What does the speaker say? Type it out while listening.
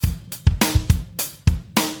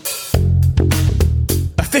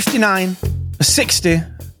59, a 60,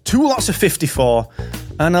 two lots of 54,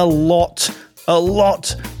 and a lot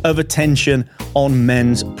of attention on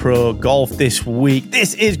men's pro golf this week.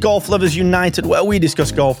 This is Golf Lovers United, where we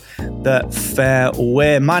discuss golf the fair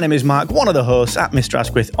way. My name is Mark, one of the hosts at Mr.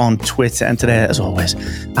 Asquith on Twitter, and today, as always,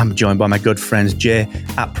 I'm joined by my good friends Jay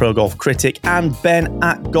at Pro Golf Critic and Ben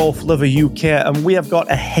at Golf Lover UK, and we have got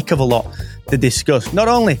a heck of a lot to discuss. Not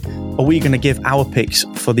only are we going to give our picks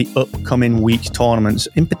for the upcoming week's tournaments,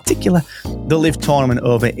 in particular the LIV tournament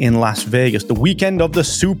over in Las Vegas, the weekend of the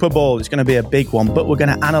Super Bowl. It's going to be a big one, but we're going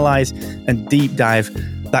to analyse and deep dive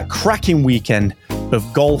that cracking weekend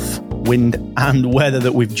of golf, wind and weather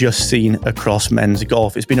that we've just seen across men's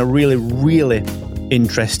golf. It's been a really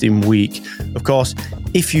interesting week. Of course,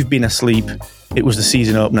 if you've been asleep, it was the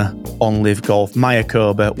season opener on LIV Golf,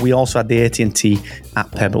 Mayakoba. We also had the AT&T at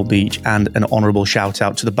Pebble Beach, and an honourable shout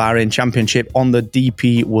out to the Bahrain Championship on the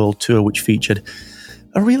DP World Tour, which featured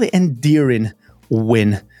a really endearing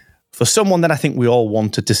win for someone that I think we all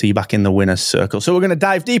wanted to see back in the winner's circle. So we're going to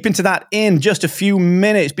dive deep into that in just a few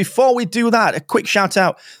minutes. Before we do that, a quick shout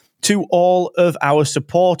out to all of our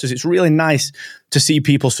supporters. It's really nice to see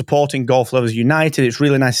people supporting Golf Lovers United. It's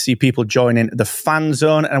really nice to see people joining the fan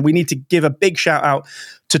zone. And we need to give a big shout out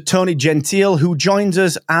to Tony Gentile, who joins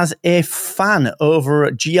us as a fan over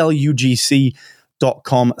at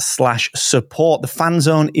glugc.com/support. The fan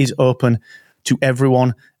zone is open to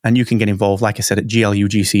everyone, and you can get involved, like I said, at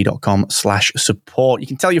glugc.com/support. You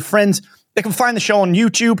can tell your friends. They can find the show on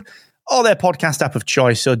YouTube or their podcast app of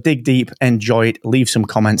choice. So dig deep, enjoy it, leave some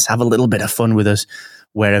comments, have a little bit of fun with us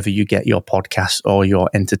wherever you get your podcasts or your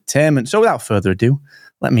entertainment. So without further ado,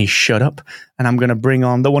 let me shut up, and I'm going to bring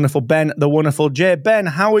on the wonderful Ben, the wonderful Jay. Ben,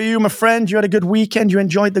 how are you, my friend? You had a good weekend? You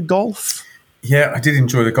enjoyed the golf? Yeah, I did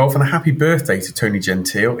enjoy the golf, and a happy birthday to Tony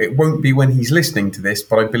Gentile. It won't be when he's listening to this,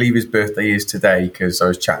 but I believe his birthday is today because I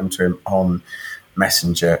was chatting to him on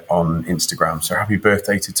Messenger on Instagram. So happy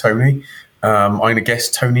birthday to Tony. I'm going to guess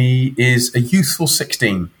Tony is a youthful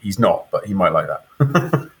 16. He's not, but he might like that.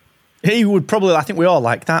 He would probably, I think we all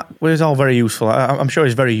like that. We're all very useful. I'm sure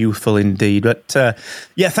he's very youthful indeed. But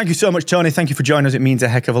yeah, thank you so much, Tony. Thank you for joining us. It means a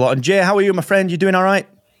heck of a lot. And Jay, how are you, my friend? You doing all right?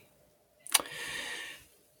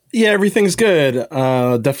 Yeah, everything's good.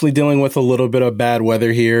 Definitely dealing with a little bit of bad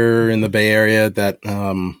weather here in the Bay Area that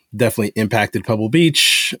definitely impacted Pebble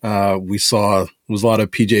Beach. We saw there was a lot of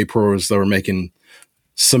PGA pros that were making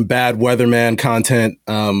some bad weatherman content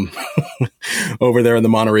over there in the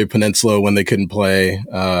Monterey Peninsula when they couldn't play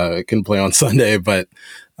on Sunday. But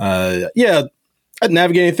yeah,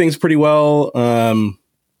 navigating things pretty well.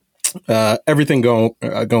 Everything going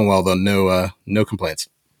well though. No complaints.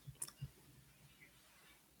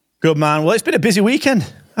 Good man. Well, it's been a busy weekend,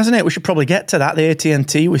 hasn't it? We should probably get to that. The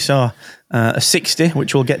AT&T, we saw a 60,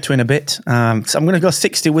 which we'll get to in a bit. So I'm going to go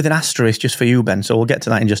 60 with an asterisk just for you, Ben. So we'll get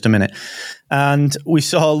to that in just a minute. And we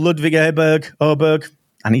saw Ludwig Åberg.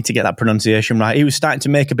 I need to get that pronunciation right. He was starting to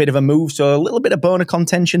make a bit of a move. So a little bit of bone of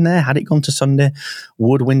contention there. Had it gone to Sunday,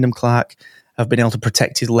 would Wyndham Clark have been able to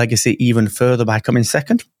protect his legacy even further by coming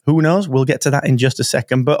second? Who knows? We'll get to that in just a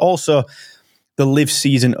second. But also the LIV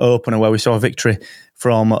season opener, where we saw a victory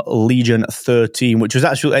from Legion 13, which was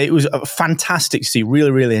actually, it was fantastic to see.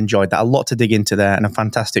 Really enjoyed that. A lot to dig into there, and a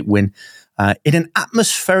fantastic win in an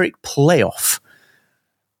atmospheric playoff,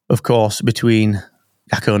 of course, between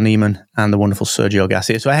Joaquin Niemann and the wonderful Sergio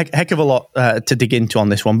Garcia. So a heck of a lot to dig into on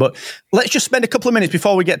this one. But let's just spend a couple of minutes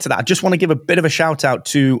before we get to that. I just want to give a bit of a shout out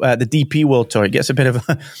to the DP World Tour. It gets a bit of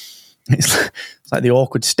a, it's like the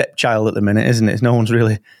awkward stepchild at the minute, isn't it? No one's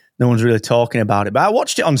really talking about it. But I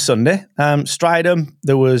watched it on Sunday. Stridham,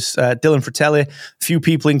 there was Dylan Fratelli, a few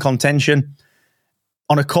people in contention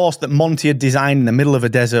on a course that Monty had designed in the middle of a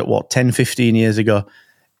desert, 10, 15 years ago.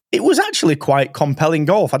 It was actually quite compelling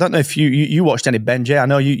golf. I don't know if you watched any, Ben J. I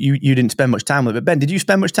know you didn't spend much time with it, but Ben, did you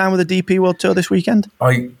spend much time with the DP World Tour this weekend?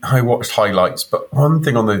 I watched highlights, but one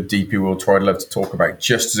thing on the DP World Tour I'd love to talk about,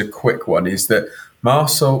 just as a quick one, is that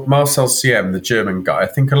Marcel Siem, the German guy, I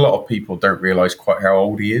think a lot of people don't realise quite how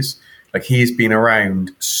old he is. Like, he has been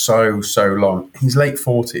around so long. He's late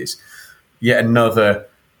 40s. Yet another,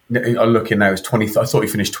 I'm looking now, is 20. I thought he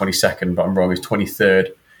finished 22nd, but I'm wrong. He's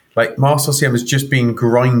 23rd. Like, Marcel Siem has just been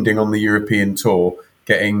grinding on the European Tour,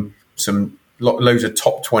 getting loads of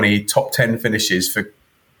top 20, top 10 finishes for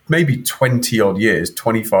maybe 20 odd years,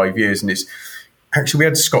 25 years. And it's actually, we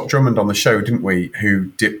had Scott Drummond on the show, didn't we? Who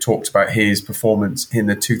talked about his performance in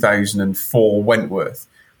the 2004 Wentworth.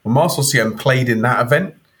 Well, Marcel Siem played in that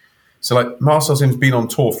event. So, like, Marcel Siem's been on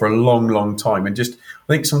tour for a long time. And just, I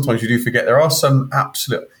think sometimes you do forget there are some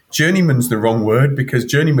absolute, journeyman's the wrong word, because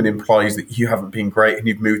journeyman implies that you haven't been great and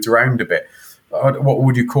you've moved around a bit. what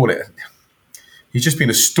would you call it? He's just been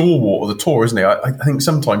a stalwart of the tour, isn't he? I think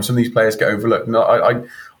sometimes some of these players get overlooked. And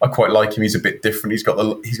I quite like him. He's a bit different. He's got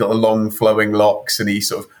the long flowing locks, and he's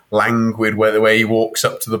sort of languid the way he walks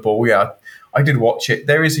up to the ball. Yeah, I did watch it.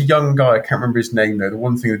 There is a young guy, I can't remember his name though. The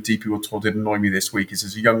one thing the DP World Tour did annoy me this week is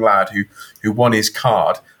there's a young lad who won his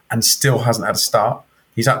card and still hasn't had a start.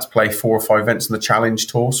 He's had to play 4 or 5 events on the Challenge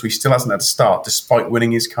Tour, so he still hasn't had a start despite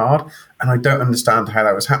winning his card. And I don't understand how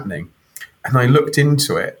that was happening. And I looked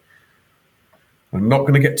into it. I'm not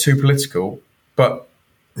going to get too political, but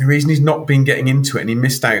the reason he's not been getting into it and he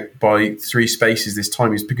missed out by 3 spaces this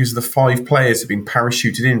time is because of the 5 players that have been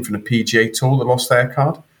parachuted in from the PGA Tour that lost their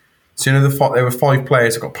card. So, there were 5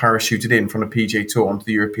 players that got parachuted in from the PGA Tour onto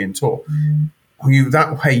the European Tour.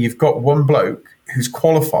 That way, you've got one bloke who's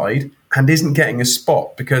qualified and isn't getting a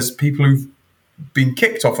spot because people who've been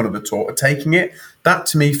kicked off another tour are taking it. That,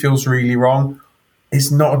 to me, feels really wrong. It's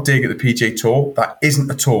not a dig at the PGA Tour. That isn't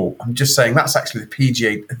at all. I'm just saying that's actually the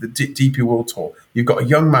PGA, the DP World Tour. You've got a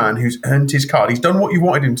young man who's earned his card. He's done what you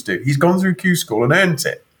wanted him to do. He's gone through Q School and earned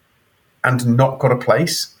it and not got a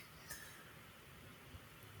place.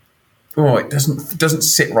 Oh, it doesn't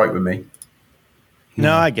sit right with me.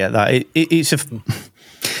 No, I get that. It's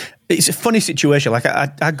a funny situation. Like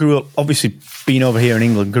I grew up, obviously being over here in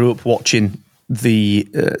England, grew up watching the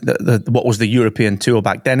what was the European Tour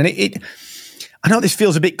back then, and it I know this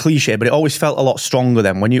feels a bit cliche, but it always felt a lot stronger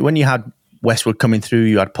then. When you had Westwood coming through,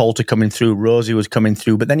 you had Poulter coming through, Rosie was coming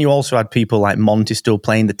through, but then you also had people like Monty still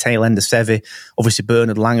playing the tail end of Seve. Obviously,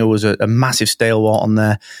 Bernard Langer was a massive stalwart on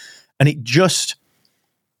there, and it just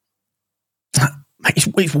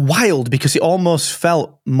it's wild because it almost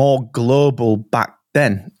felt more global back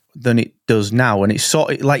then than it does now, and it's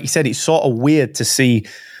sort of, like you said, it's sort of weird to see.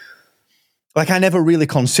 Like, I never really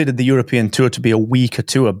considered the European Tour to be a weaker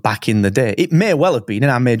tour back in the day. It may well have been,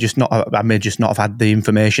 and I may just not have had the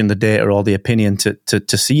information, the data, or the opinion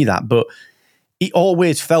to see that. But it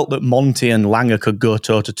always felt that Monty and Langer could go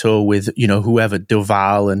toe to toe with, whoever,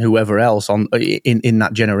 Duval and whoever else in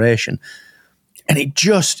that generation. And it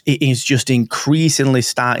is just increasingly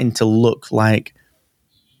starting to look like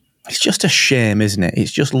it's just a shame, isn't it?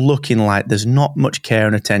 It's just looking like there's not much care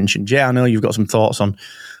and attention. Jay, I know you've got some thoughts on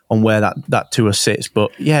where that tour sits,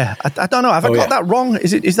 but yeah, I don't know. Have I got that wrong?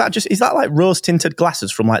 Is that like rose tinted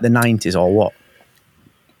glasses from like the 90s or what?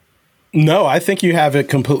 No, I think you have it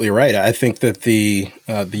completely right. I think that the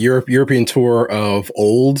European Tour of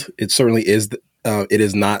old, it certainly is. It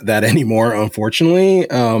is not that anymore, unfortunately,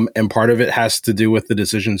 and part of it has to do with the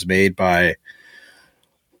decisions made by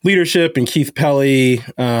leadership and Keith Pelly.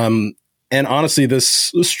 And honestly,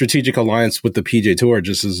 this strategic alliance with the PGA Tour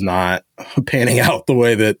just is not panning out the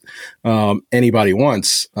way that anybody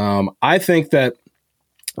wants. I think that,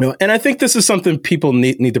 and I think this is something people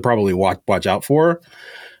need to probably watch out for.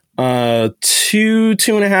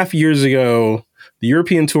 2.5 years ago, the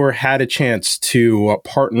European Tour had a chance to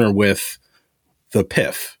partner with the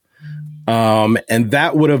PIF, and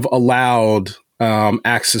that would have allowed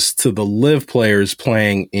access to the LIV players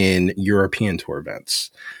playing in European Tour events.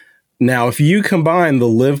 Now, if you combine the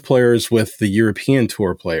LIV players with the European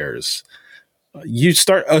Tour players, you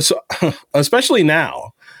start, especially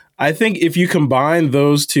now, I think if you combine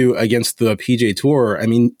those two against the PGA Tour, I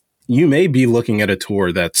mean, you may be looking at a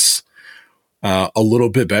tour that's a little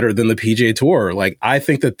bit better than the PGA Tour. Like, I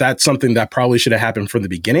think that that's something that probably should have happened from the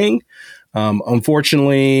beginning.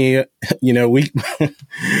 Unfortunately,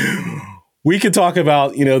 we could talk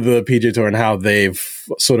about, the PGA Tour and how they've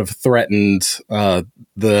sort of threatened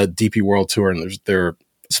the DP World Tour and their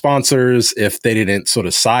sponsors if they didn't sort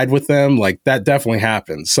of side with them. Like, that definitely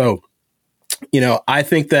happened. So, I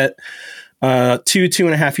think that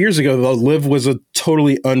 2.5 years ago, the LIV was a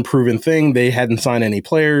totally unproven thing. They hadn't signed any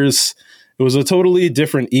players. It was a totally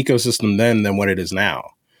different ecosystem then than what it is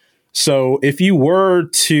now. So if you were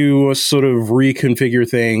to sort of reconfigure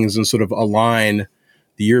things and sort of align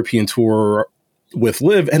the European Tour with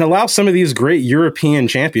LIV and allow some of these great European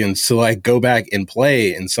champions to like go back and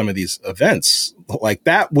play in some of these events, like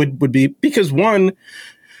that would be, because one,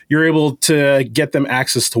 you're able to get them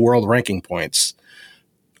access to world ranking points.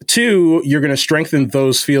 2, you're going to strengthen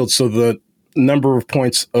those fields so the number of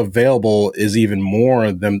points available is even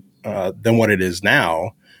more than what it is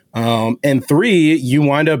now. And 3, you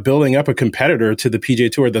wind up building up a competitor to the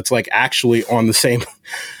PGA Tour that's like actually on the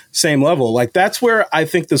same level. Like, that's where I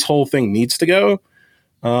think this whole thing needs to go.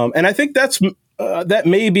 And I think that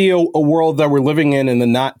may be a world that we're living in the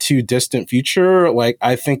not too distant future. Like,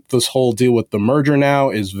 I think this whole deal with the merger now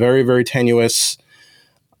is very, very tenuous.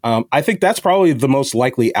 I think that's probably the most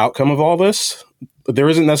likely outcome of all this. There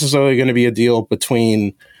isn't necessarily going to be a deal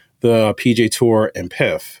between the PGA Tour and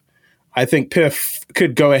PIF. I think PIF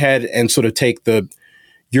could go ahead and sort of take the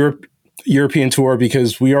European Tour,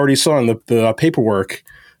 because we already saw in the paperwork,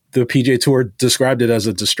 the PGA Tour described it as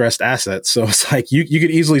a distressed asset. So it's like you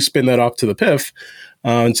could easily spin that off to the PIF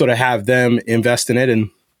and sort of have them invest in it. And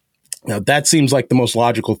that seems like the most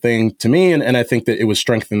logical thing to me. And I think that it would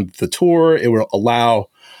strengthen the tour. It will allow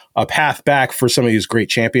a path back for some of these great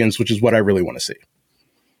champions, which is what I really want to see.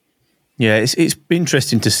 Yeah, it's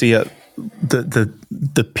interesting to see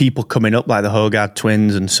the people coming up, like the Hogard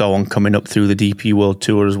twins and so on, coming up through the DP World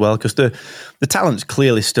Tour as well, because the talent's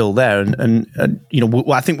clearly still there. And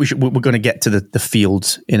I think we're going to get to the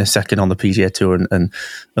fields in a second on the PGA Tour and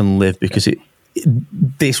live, because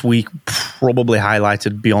this week probably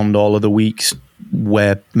highlighted beyond all other weeks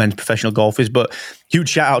where men's professional golf is. But huge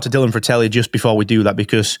shout out to Dylan Fratelli just before we do that,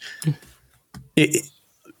 because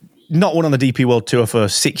not won on the DP World Tour for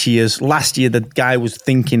 6 years. Last year, the guy was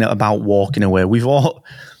thinking about walking away. We've all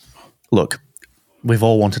wanted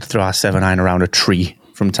to throw our 7-iron around a tree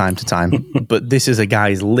from time to time, but this is a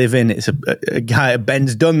guy who's living. It's a guy.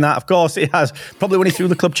 Ben's done that, of course. It has. Probably when he threw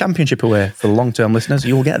the club championship away. For the long-term listeners,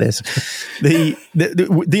 you will get this.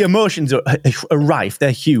 The emotions are rife.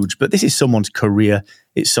 They're huge, but this is someone's career.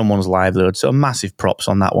 It's someone's livelihood. So massive props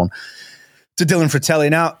on that one to Dylan Fratelli.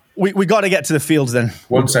 Now, we got to get to the fields then.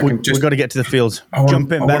 One second. We've got to get to the fields.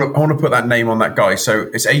 Jump in, Ben. I want to put that name on that guy. So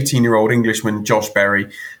it's 18-year-old Englishman Josh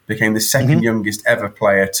Berry became the second youngest ever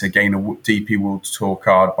player to gain a DP World Tour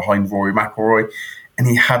card behind Rory McIlroy. And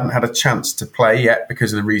he hadn't had a chance to play yet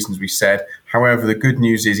because of the reasons we said. However, the good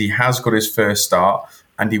news is he has got his first start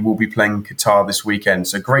and he will be playing Qatar this weekend.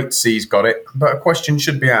 So great to see he's got it. But a question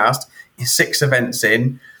should be asked, is 6 events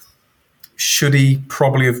in, should he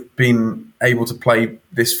probably have been able to play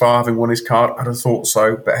this far, having won his card? I'd have thought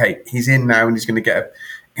so, but hey, he's in now and he's going to get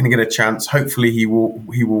a chance. Hopefully, he will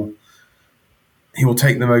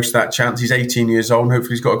take the most of that chance. He's 18 years old, and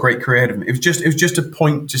hopefully, he's got a great career ahead of him. It was just a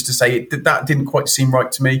point, just to say that didn't quite seem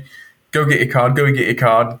right to me. Go get your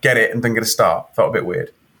card, get it, and then get a start. Felt a bit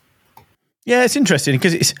weird. Yeah, it's interesting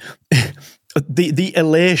because it's the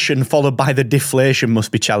elation followed by the deflation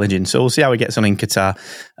must be challenging. So we'll see how he gets on in Qatar.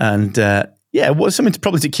 And what's something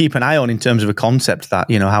to keep an eye on in terms of a concept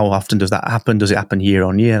that, how often does that happen? Does it happen year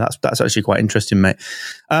on year? That's actually quite interesting, mate.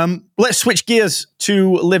 Let's switch gears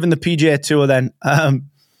to live in the PGA Tour then.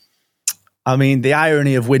 I mean, the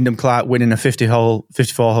irony of Wyndham Clark winning a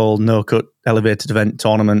 54-hole no-cut elevated event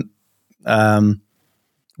tournament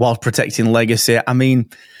while protecting legacy. I mean,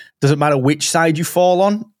 doesn't matter which side you fall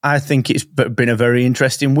on. I think it's been a very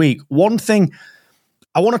interesting week. One thing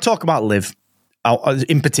I want to talk about live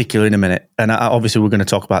in particular in a minute, and obviously we're going to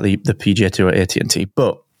talk about the PGA Tour at AT&T,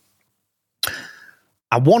 but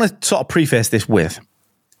I want to sort of preface this with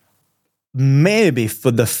maybe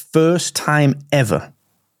for the first time ever,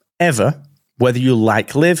 whether you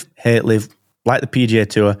like live, hate live, like the PGA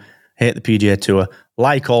Tour, hate the PGA Tour,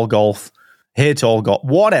 like all golf, hate all golf,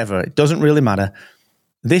 whatever, it doesn't really matter.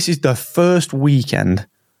 This is the first weekend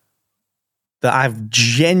that I've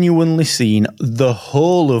genuinely seen the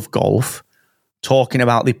whole of golf talking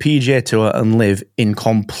about the PGA Tour and live in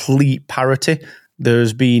complete parity.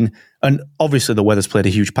 There's been, and obviously the weather's played a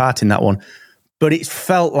huge part in that one, but it's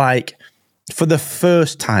felt like for the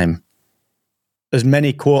first time, as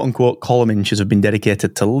many quote-unquote column inches have been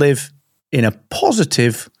dedicated to live in a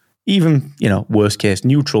positive, even, worst case,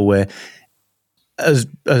 neutral way, has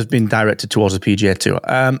been directed towards the PGA Tour.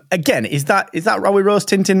 Again, is that are we rose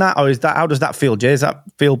tinting that, or how does that feel, Jay? Does that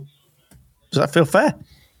feel fair?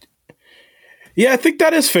 Yeah, I think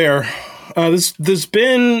that is fair. There's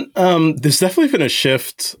definitely been a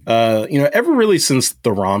shift. Ever really since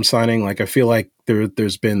the Rahm signing, like I feel like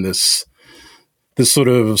there's been this sort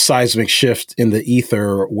of seismic shift in the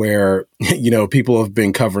ether where people have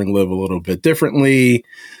been covering live a little bit differently.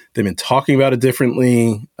 They've been talking about it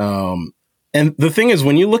differently. And the thing is,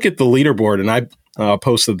 when you look at the leaderboard, and I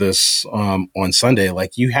posted this on Sunday,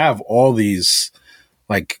 like you have all these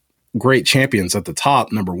like great champions at the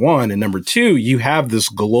top, number one, and number two, you have this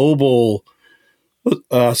global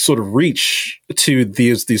sort of reach to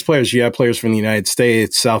these players. You have players from the United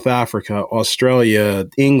States, South Africa, Australia,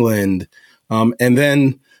 England, and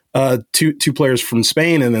then two players from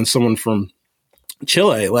Spain, and then someone from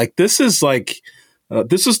Chile. Like this is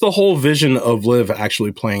the whole vision of live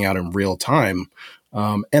actually playing out in real time.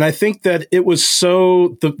 And I think that it was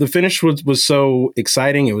so, the finish was so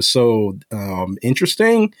exciting. It was so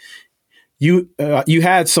interesting. You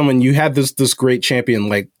had this great champion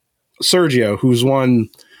like Sergio, who's won,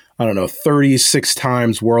 36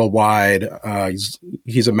 times worldwide.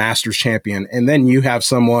 He's a Masters champion. And then you have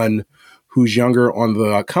someone who's younger on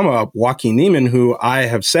the come up, Joaquin Niemann, who I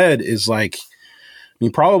have said is like, I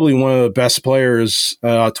mean, probably one of the best players,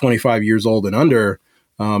 25 years old and under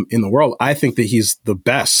in the world. I think that he's the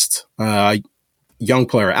best young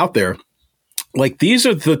player out there. Like, these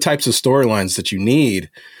are the types of storylines that you need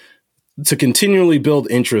to continually build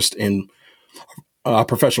interest in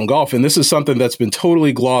professional golf. And this is something that's been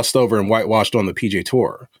totally glossed over and whitewashed on the PGA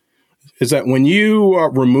Tour, is that when you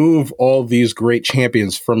remove all these great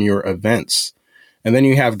champions from your events, and then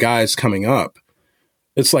you have guys coming up,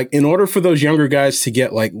 it's like, in order for those younger guys to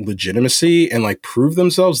get like legitimacy and like prove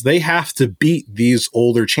themselves, they have to beat these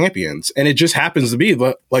older champions. And it just happens to be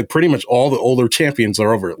like pretty much all the older champions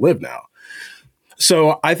are over at LIV now.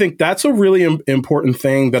 So I think that's a really important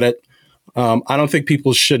thing that I don't think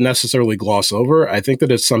people should necessarily gloss over. I think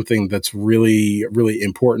that it's something that's really, really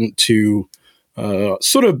important to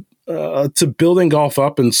to building golf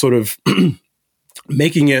up and sort of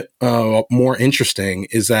making it more interesting,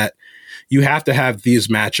 is that you have to have these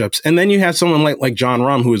matchups. And then you have someone like Jon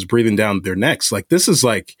Rahm, who is breathing down their necks. Like, this is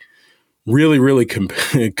like really, really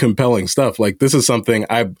compelling stuff. Like, this is something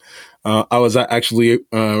I was actually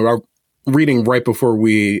reading right before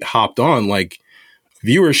we hopped on. Like,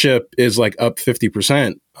 viewership is like up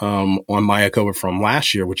 50% on Mayakoba from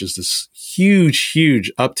last year, which is this huge, huge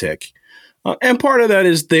uptick. And part of that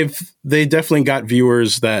is they definitely got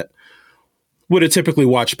viewers that would have typically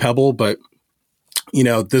watched Pebble, but you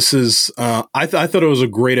know, this is, I thought it was a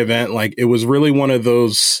great event. Like, it was really one of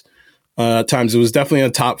those times. It was definitely a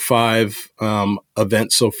top 5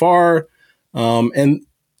 event so far. And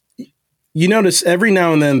you notice every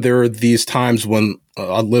now and then there are these times when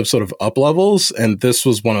LIV sort of up levels. And this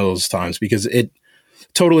was one of those times because it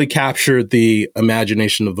totally captured the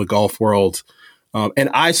imagination of the golf world. And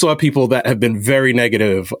I saw people that have been very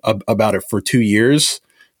negative about it for 2 years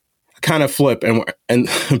kind of flip and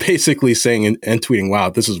basically saying and tweeting, wow,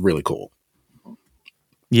 this is really cool.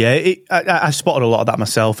 Yeah, I spotted a lot of that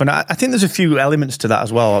myself. And I think there's a few elements to that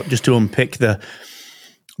as well, just to unpick the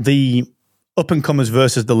up-and-comers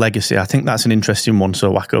versus the legacy. I think that's an interesting one. So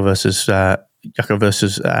Waco versus Sergio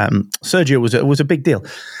was a big deal.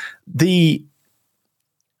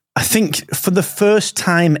 I think for the first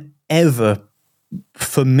time ever,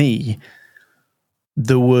 for me,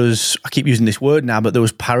 there was, I keep using this word now, but there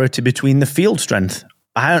was parity between the field strength.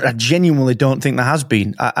 I genuinely don't think there has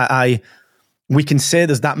been. We can say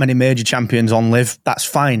there's that many major champions on LIV. That's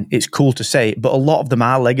fine. It's cool to say, but a lot of them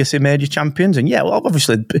are legacy major champions. And yeah, well,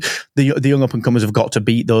 obviously the young up and comers have got to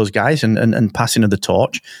beat those guys and passing of the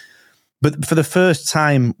torch. But for the first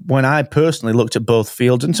time, when I personally looked at both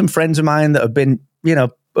fields, and some friends of mine that have been,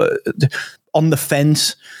 on the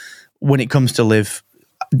fence when it comes to LIV,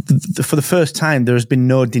 for the first time, there has been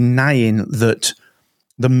no denying that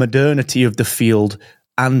the modernity of the field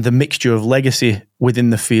and the mixture of legacy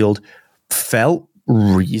within the field felt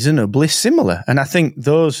reasonably similar. And I think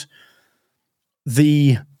the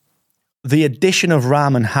addition of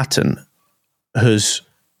Rahm and Hatton has,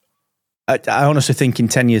 I honestly think in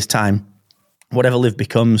 10 years' time, whatever LIV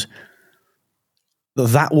becomes,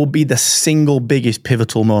 that will be the single biggest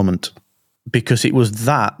pivotal moment, because it was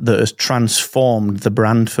that has transformed the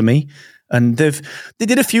brand for me. And they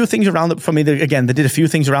did a few things around it for me. They did a few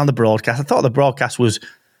things around the broadcast. I thought the broadcast was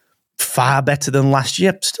far better than last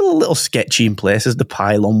year. Still a little sketchy in places. The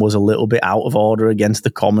pylon was a little bit out of order against the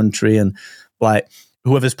commentary, and like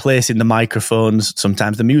whoever's placing the microphones,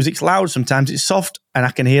 sometimes the music's loud, sometimes it's soft, and I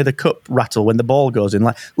can hear the cup rattle when the ball goes in.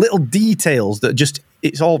 Like little details that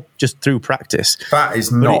it's all just through practice. That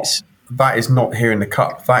is not hearing the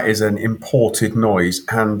cup. That is an imported noise.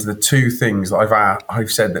 And the two things that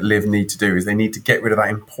I've said that LIV need to do is they need to get rid of that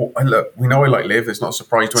import. Look, we know I like LIV. It's not a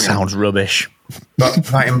surprise to anyone. Sounds rubbish. But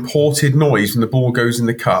that imported noise when the ball goes in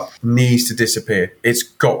the cup needs to disappear. It's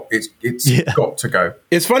got to go.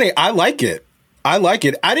 It's funny. I like it. I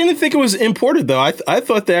didn't think it was imported though. I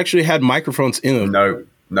thought they actually had microphones in them.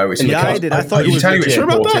 No, it's in the cup. I did. I thought it was legit. Sure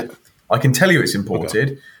about that? I can tell you it's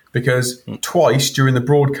imported because twice during the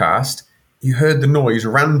broadcast, you heard the noise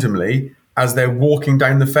randomly as they're walking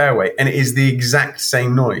down the fairway, and it is the exact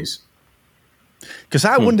same noise. Because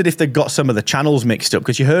I wondered if they got some of the channels mixed up,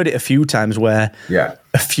 because you heard it a few times where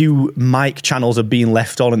a few mic channels are being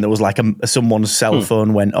left on, and there was like someone's cell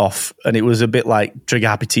phone went off, and it was a bit like Trigger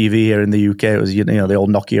Happy TV here in the UK. It was the old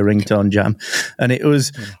Nokia ringtone jam, and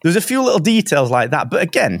there's a few little details like that. But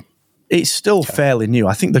again, it's still fairly new.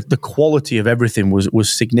 I think the quality of everything was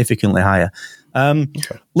significantly higher.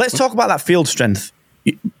 Let's talk about that field strength,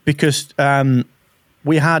 because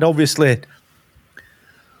we had obviously.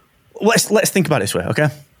 Let's think about it this way, okay?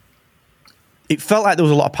 It felt like there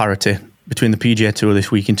was a lot of parity. between the PGA Tour this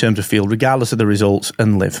week in terms of field, regardless of the results,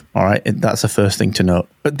 and Live. All right, that's the first thing to note.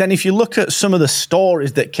 But then if you look at some of the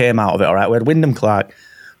stories that came out of it, all right, we had Wyndham Clark,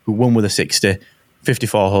 who won with a 60,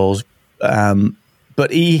 54 holes.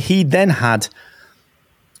 But he then had,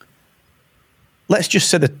 let's just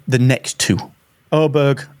say the next two,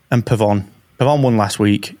 Oberg and Pavon. Pavon won last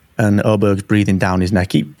week, and Oberg's breathing down his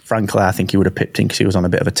neck. Frankly, I think he would have pipped in because he was on a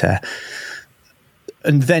bit of a tear.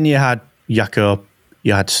 And then you had Jakob,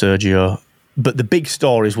 you had Sergio, but the big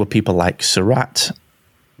stories were people like Surratt,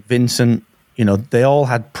 Vincent. They all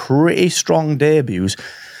had pretty strong debuts.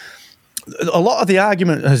 A lot of the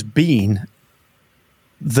argument has been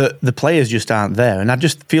that the players just aren't there, and I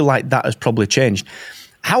just feel like that has probably changed.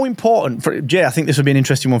 How important, for Jay, I think this would be an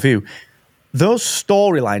interesting one for you, those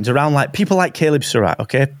storylines around like people like Caleb Surratt,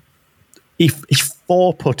 okay? He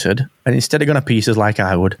four-putted, and instead of going to pieces like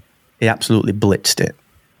I would, he absolutely blitzed it.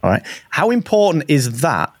 All right. How important is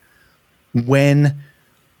that when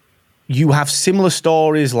you have similar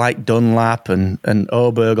stories like Dunlap and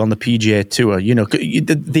Oberg on the PGA Tour?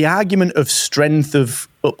 The argument of strength of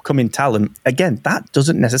upcoming talent, again, that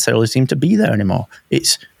doesn't necessarily seem to be there anymore.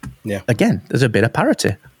 Again, there's a bit of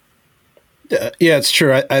parity. Yeah, it's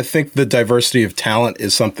true. I think the diversity of talent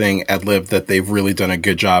is something at Liv that they've really done a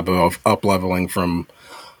good job of up-leveling from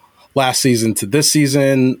last season to this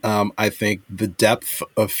season. I think the depth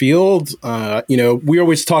of field, we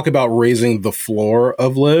always talk about raising the floor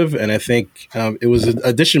of Liv, and I think it was an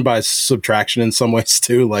addition by subtraction in some ways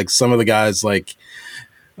too. Like some of the guys like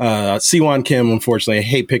Siwon Kim, unfortunately, I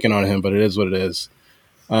hate picking on him, but it is what it is.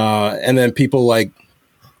 And then people like,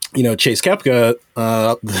 Chase Koepka,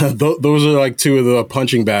 those are like two of the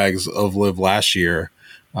punching bags of Liv last year.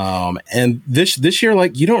 And this year,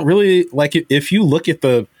 like, you don't really, like, if you look at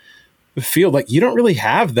the field, like, you don't really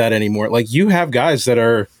have that anymore. Like, you have guys that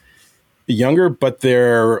are younger, but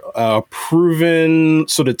they're proven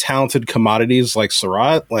sort of talented commodities like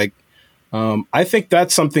Surratt. Like, I think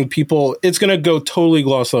that's something it's going to go totally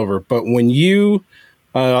gloss over. But when you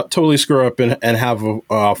totally screw up and have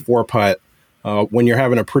a four putt, when you're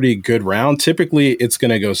having a pretty good round, typically it's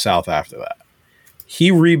going to go south after that.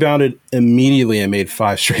 He rebounded immediately and made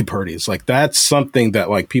 5 straight birdies. Like, that's something that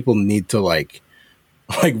like people need to like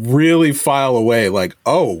really file away. Like,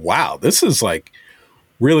 oh wow, this is like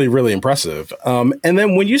really, really impressive. And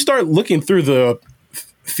then when you start looking through the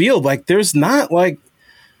field, like there's not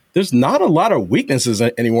a lot of weaknesses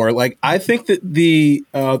anymore. Like, I think that the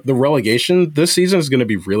relegation this season is going to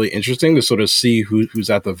be really interesting to sort of see who's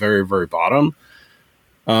at the very, very bottom,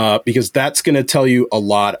 because that's going to tell you a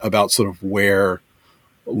lot about sort of where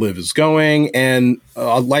Liv is going. And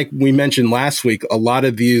like we mentioned last week, a lot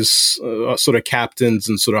of these sort of captains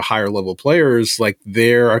and sort of higher level players, like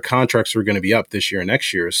their contracts are going to be up this year and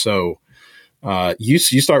next year. So you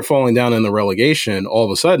start falling down in the relegation, all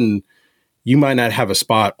of a sudden, you might not have a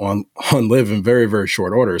spot on Liv in very, very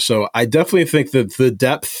short order. So I definitely think that the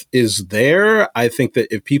depth is there. I think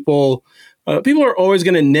that if people are always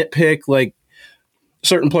going to nitpick like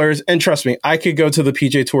certain players, and trust me, I could go to the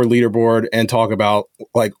PGA Tour leaderboard and talk about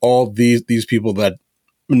like all these people that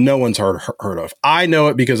no one's heard of. I know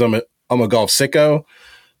it because I'm a golf sicko.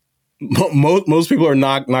 Most people are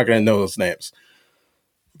not going to know those names.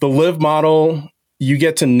 The Liv model, you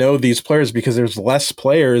get to know these players because there's less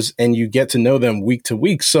players and you get to know them week to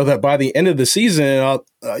week, so that by the end of the season,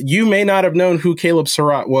 you may not have known who Caleb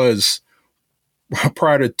Surratt was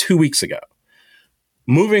prior to 2 weeks ago.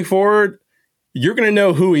 Moving forward, you're going to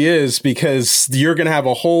know who he is because you're going to have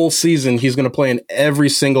a whole season. He's going to play in every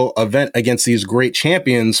single event against these great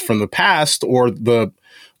champions from the past or the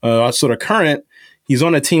sort of current. He's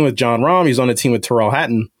on a team with Jon Rahm. He's on a team with Tyrrell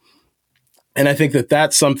Hatton. And I think that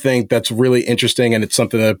that's something that's really interesting, and it's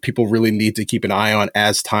something that people really need to keep an eye on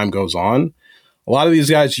as time goes on. A lot of these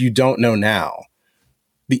guys you don't know now.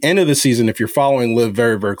 The end of the season, if you're following Liv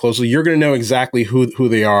very, very closely, you're going to know exactly who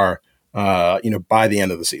they are, by the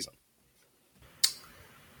end of the season.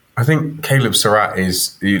 I think Caleb Surratt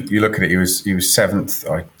is. You look at it. He was seventh.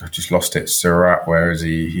 I just lost it. Surratt. Where is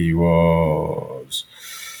he? He was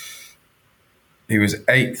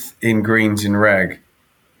eighth in greens in reg,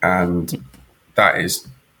 and that is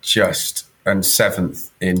just, and seventh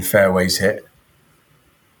in fairways hit.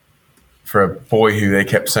 For a boy who they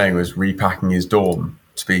kept saying was repacking his dorm,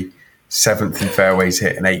 to be seventh in fairways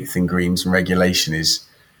hit and eighth in greens and regulation is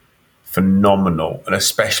phenomenal. And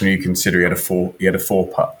especially when you consider he had a four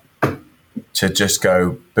putt to just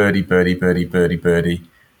go birdie, birdie, birdie, birdie, birdie,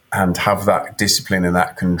 and have that discipline and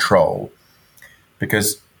that control.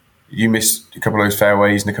 Because you miss a couple of those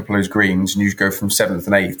fairways and a couple of those greens, and you go from seventh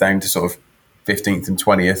and eighth down to sort of 15th and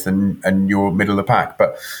 20th, and you're middle of the pack.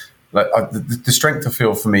 But Like the strength of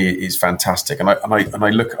field for me is fantastic, and I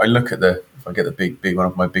look at the, if I get the big one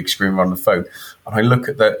off my big screen on the phone, and I look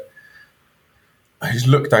at that. I just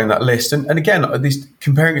look down that list, and again, at least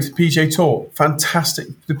comparing it to PGA Tour, fantastic.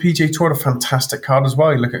 The PGA Tour had a fantastic card as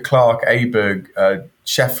well. You look at Clark, Aberg,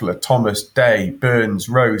 Scheffler, Thomas, Day, Burns,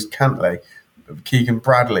 Rose, Cantlay, Keegan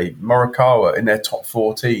Bradley, Morikawa in their top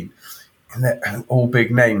 14, and they're all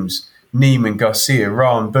big names. Niemann, Garcia,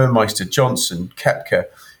 Rahm, Burmeister, Johnson, Koepka,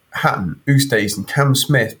 Hatton, Oosthuizen, Cam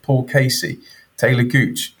Smith, Paul Casey, Taylor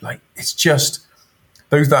Gooch. Like, it's just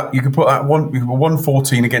those that you could put that one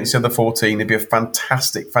 114 against the other 14. It'd be a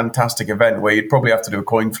fantastic event where you'd probably have to do a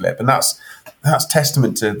coin flip, and that's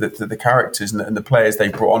testament to the characters and the players they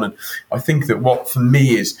brought on. And I think that what for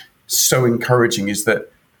me is so encouraging is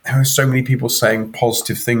that there are so many people saying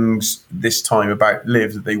positive things this time about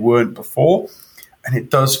Liv that they weren't before, and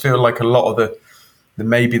it does feel like a lot of the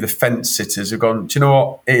maybe the fence sitters have gone, do you know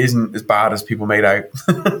what? It isn't as bad as people made out.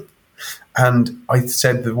 And I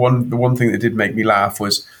said the one thing that did make me laugh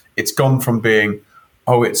was it's gone from being,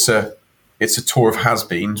 oh, it's a tour of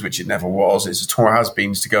has-beens, which it never was. It's a tour of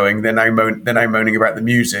has-beens to going, they're now moaning about the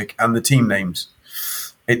music and the team names.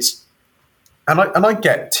 And I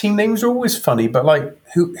get team names are always funny, but like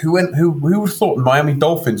who would have thought Miami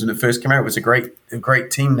Dolphins when it first came out was a great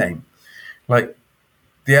team name? Like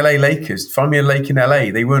the LA Lakers, find me a lake in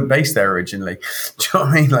LA. They weren't based there originally. Do you know what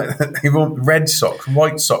I mean? Like they want Red Sox,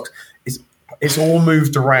 White Sox. It's all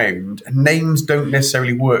moved around, and names don't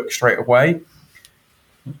necessarily work straight away.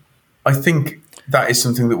 I think that is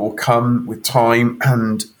something that will come with time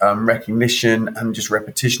and recognition and just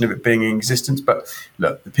repetition of it being in existence. But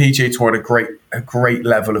look, the PGA Tour had a great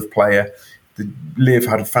level of player. The Liv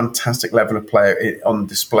had a fantastic level of player on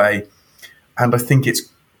display, and I think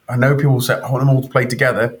I know people say I want them all to play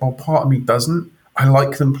together. Well, part of me doesn't. I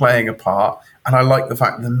like them playing apart, and I like the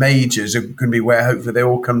fact that the majors are going to be where hopefully they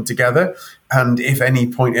all come together. And if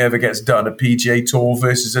any point ever gets done, a PGA Tour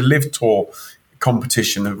versus a Liv Tour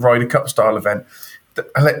competition, a Ryder Cup style event,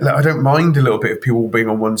 I don't mind a little bit of people being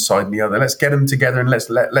on one side and the other. Let's get them together and let's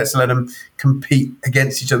let them compete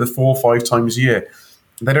against each other 4 or 5 times a year.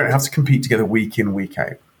 They don't have to compete together week in, week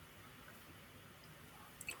out.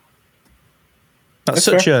 That's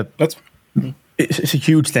it's a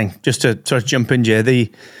huge thing. Just to sort of jump in, Jay,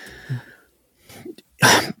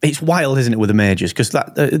 it's wild, isn't it, with the majors? Because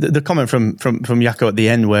the comment from Yako at the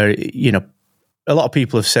end, where a lot of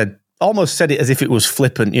people have almost said it as if it was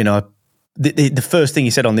flippant. The first thing he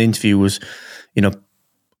said on the interview was,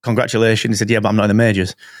 congratulations. He said, yeah, but I'm not in the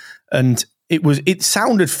majors, and it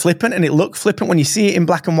sounded flippant and it looked flippant when you see it in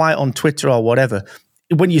black and white on Twitter or whatever.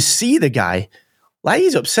 When you see the guy, like,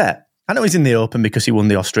 he's upset. I know he's in the Open because he won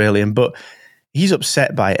the Australian, but he's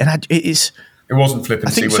upset by it, and it wasn't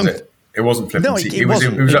flippancy, was it? It wasn't flippancy. No,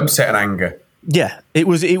 it was upset and anger. Yeah, it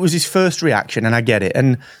was his first reaction, and I get it.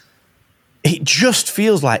 And it just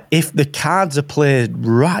feels like if the cards are played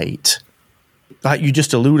right, like you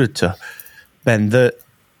just alluded to, Ben, that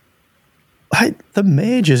the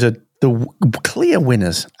majors are the clear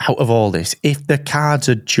winners out of all this if the cards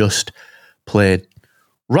are just played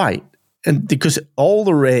right. And because all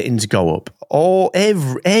the ratings go up,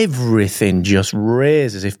 everything just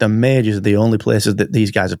raises if the majors are the only places that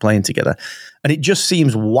these guys are playing together. And it just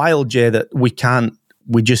seems wild, Jay, that we can't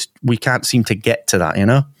seem to get to that,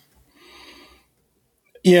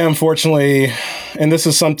 Yeah, unfortunately, and this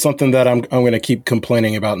is something that I'm going to keep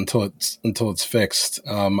complaining about until it's fixed.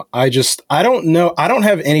 I don't know. I don't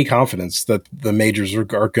have any confidence that the majors are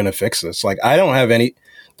going to fix this. Like, I don't have any.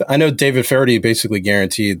 I know David Feherty basically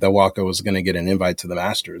guaranteed that Waka was going to get an invite to the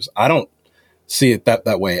Masters. I don't see it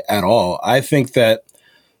that way at all. I think that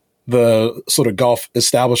the sort of golf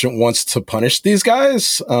establishment wants to punish these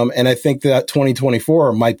guys, and I think that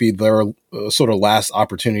 2024 might be their sort of last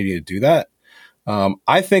opportunity to do that.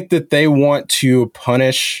 I think that they want to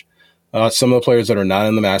punish some of the players that are not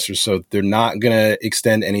in the Masters, so they're not going to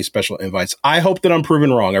extend any special invites. I hope that I'm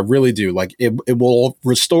proven wrong. I really do. Like, it will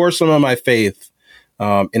restore some of my faith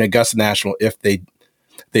in Augusta National if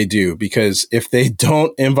they do, because if they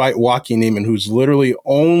don't invite Joaquin Niemann, who's literally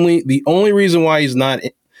the only reason why he's not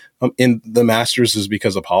in the Masters is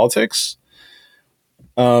because of politics.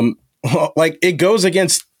 Like, it goes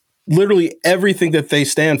against literally everything that they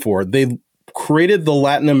stand for. They created the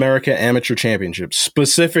Latin America Amateur Championship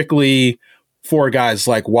specifically for guys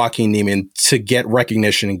like Joaquin Niemann to get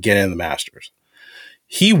recognition and get in the Masters.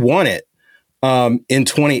 He won it in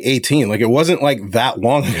 2018. Like, it wasn't like that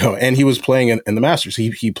long ago, and he was playing in the Masters.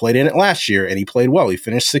 He played in it last year, and he played well. He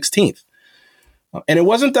finished 16th. And it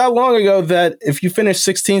wasn't that long ago that if you finished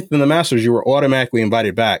 16th in the Masters, you were automatically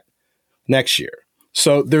invited back next year.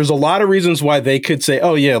 So there's a lot of reasons why they could say,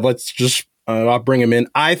 oh, yeah, let's just I'll bring him in.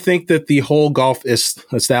 I think that the whole golf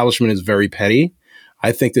establishment is very petty.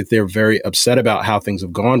 I think that they're very upset about how things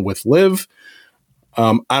have gone with Liv.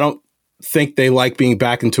 I don't think they like being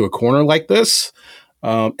back into a corner like this.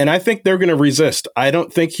 And I think they're going to resist. I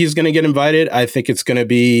don't think he's going to get invited. I think it's going to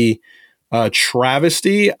be a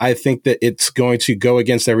travesty. I think that it's going to go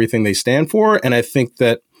against everything they stand for. And I think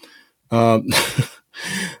that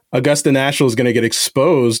Augusta National is going to get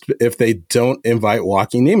exposed if they don't invite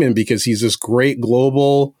Joaquin Niemann, because he's this great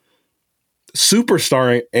global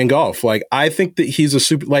superstar in golf. Like, I think that he's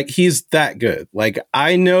he's that good. Like,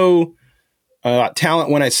 I know talent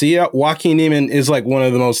when I see it. Joaquin Niemann is like one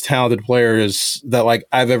of the most talented players that like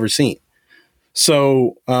I've ever seen.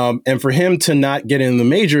 So, and for him to not get in the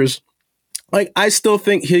majors, like, I still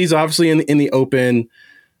think he's obviously in the Open.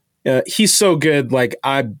 He's so good. Like,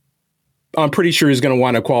 I'm pretty sure he's going to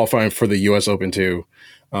wind up qualifying for the U.S. Open too.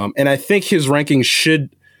 And I think his ranking should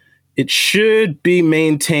be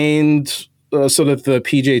maintained so that the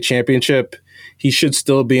PGA Championship, he should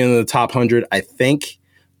still be in the top 100. I think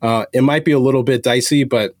it might be a little bit dicey,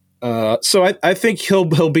 but so I think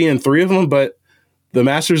he'll be in 3 of them. But the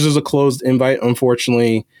Masters is a closed invite,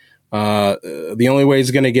 unfortunately. The only way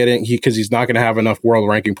he's going to get in, because he's not going to have enough world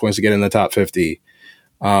ranking points to get in the top 50.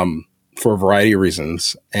 For a variety of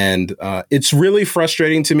reasons. And it's really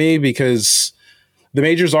frustrating to me because the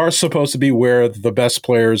majors are supposed to be where the best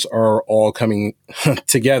players are all coming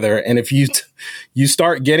together. And if you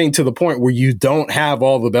start getting to the point where you don't have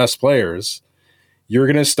all the best players,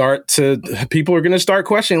 people are going to start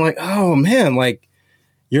questioning, like, oh man, like,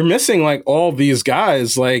 you're missing like all these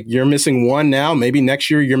guys. Like, you're missing 1 now, maybe next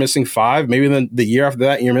year you're missing 5, maybe the year after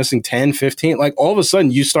that you're missing 10, 15. Like, all of a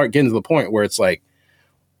sudden you start getting to the point where it's like,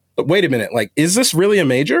 wait a minute, like, is this really a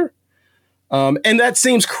major? And that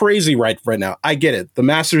seems crazy right now. I get it. The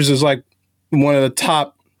Masters is like one of the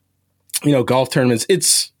top, golf tournaments.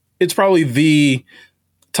 It's probably the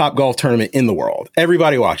top golf tournament in the world.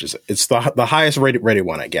 Everybody watches it. It's the highest rated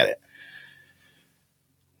one. I get it.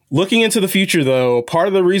 Looking into the future, though, part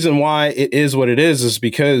of the reason why it is what it is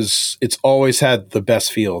because it's always had the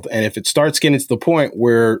best field. And if it starts getting to the point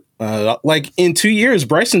where, like in 2 years,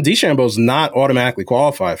 Bryson DeChambeau is not automatically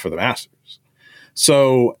qualified for the Masters.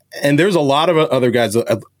 So, and there's a lot of other guys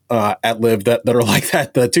at Liv that are like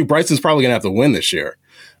that too. Bryson's probably going to have to win this year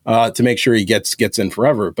to make sure he gets in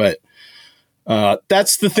forever. But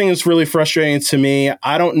that's the thing that's really frustrating to me.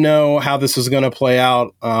 I don't know how this is going to play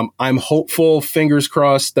out. I'm hopeful, fingers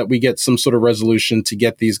crossed, that we get some sort of resolution to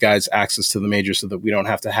get these guys access to the major so that we don't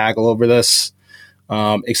have to haggle over this.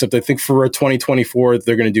 Except I think for 2024,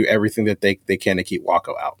 they're going to do everything that they can to keep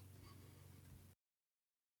Waco out.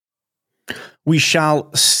 We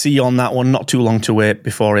shall see on that one. Not too long to wait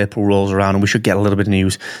before April rolls around, and we should get a little bit of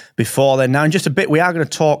news before then. Now, in just a bit, we are going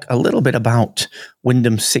to talk a little bit about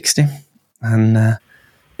Wyndham 60 and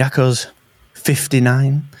Yako's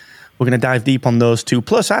 59. We're going to dive deep on those two.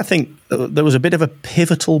 Plus, I think there was a bit of a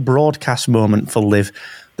pivotal broadcast moment for Liv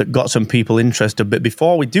that got some people interested. But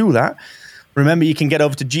before we do that, remember, you can get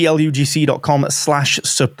over to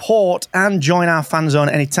glugc.com/support and join our fan zone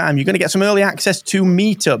anytime. You're going to get some early access to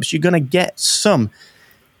meetups. You're going to get some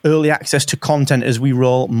early access to content as we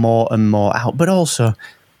roll more and more out. But also,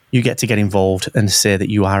 you get to get involved and say that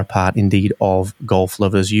you are a part, indeed, of Golf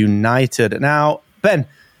Lovers United. Now, Ben,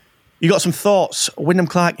 you got some thoughts. Wyndham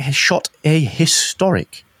Clark has shot a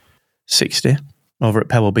historic 60 over at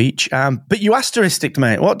Pebble Beach. But you asterisked,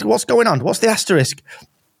 mate. What's going on? What's the asterisk?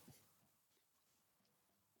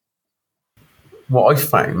 What I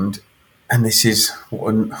found, and this is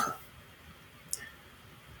what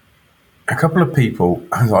a couple of people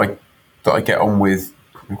that I get on with,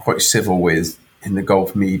 I'm quite civil with in the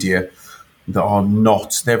golf media,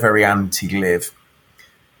 they're very anti-Liv,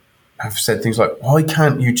 have said things like, why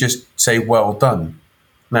can't you just say well done?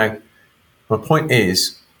 Now, my point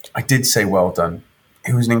is, I did say well done.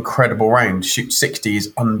 It was an incredible round. Shoot 60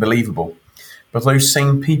 is unbelievable. But those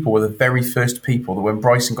same people were the very first people that when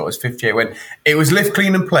Bryson got his 58 went, it was lift,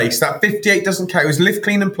 clean and place. That 58 doesn't count. It was lift,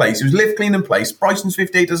 clean and place. It was lift, clean and place. Bryson's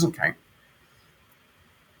 58 doesn't count.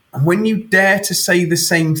 And when you dare to say the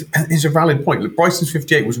same, is a valid point. Look, Bryson's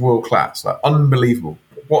 58 was world class, like unbelievable.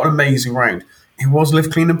 What an amazing round. It was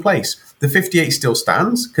lift, clean and place. The 58 still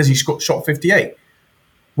stands because he shot 58.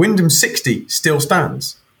 Wyndham's 60 still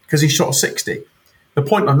stands because he shot 60. The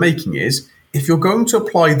point I'm making is, if you're going to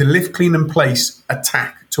apply the lift, clean and place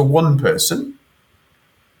attack to one person,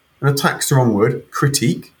 and attack's the wrong word,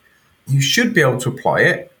 critique, you should be able to apply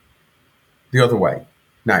it the other way.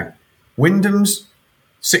 Now, Wyndham's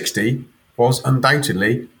 60 was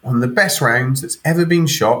undoubtedly one of the best rounds that's ever been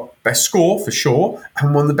shot, best score for sure,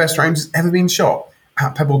 and one of the best rounds that's ever been shot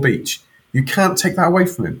at Pebble Beach. You can't take that away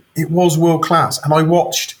from him. It was world class. And I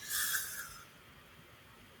watched,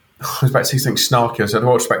 I was about to say something snarky. I said I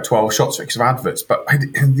watched about 12 shots because of adverts, but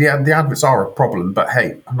the adverts are a problem. But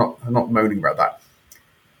hey, I'm not moaning about that.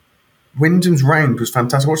 Wyndham's round was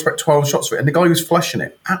fantastic. I watched about 12 shots of it, and the guy was flushing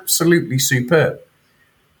it. Absolutely superb.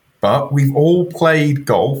 But we've all played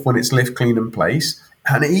golf when it's lift, clean and place.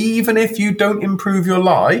 And even if you don't improve your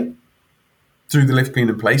lie through the lift, clean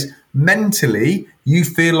and place, mentally, you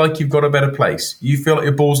feel like you've got a better place. You feel like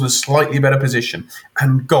your ball's in a slightly better position.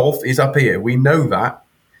 And golf is up here. We know that.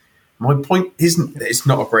 My point isn't that it's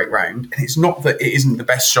not a great round. And it's not that it isn't the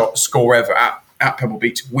best shot score ever at Pebble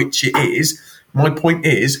Beach, which it is. My point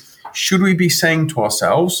is, should we be saying to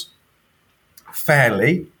ourselves,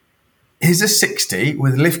 fairly, is a 60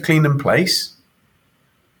 with lift, clean and place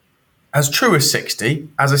as true as 60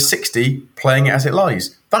 as a 60 playing it as it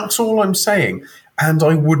lies? That's all I'm saying. And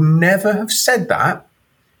I would never have said that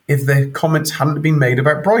if the comments hadn't been made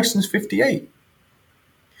about Bryson's 58.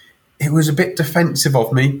 It was a bit defensive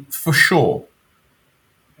of me, for sure.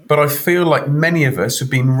 But I feel like many of us have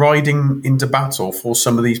been riding into battle for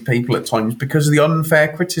some of these people at times because of the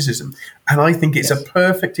unfair criticism. And I think it's a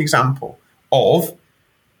perfect example of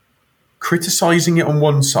criticising it on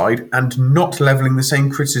one side and not levelling the same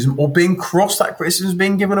criticism or being cross that criticism is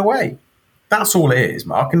being given away. That's all it is,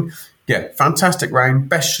 Mark. And yeah, fantastic round,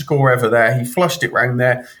 best score ever there. He flushed it round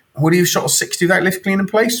there. Would he have shot a 60 without lift, clean and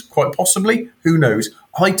place? Quite possibly. Who knows?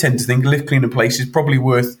 I tend to think a lift, clean and place is probably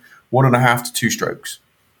worth 1.5 to 2 strokes.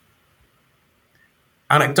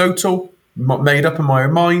 Anecdotal, made up in my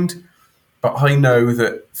own mind, but I know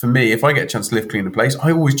that for me, if I get a chance to lift, clean and place,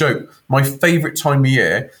 I always joke, my favourite time of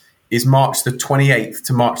year is March the 28th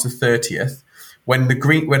to March the 30th, when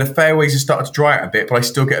the fairways have started to dry out a bit, but I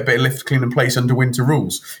still get a bit of lift, clean and place under winter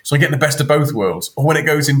rules. So I'm getting the best of both worlds. Or when it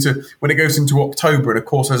goes into October, and of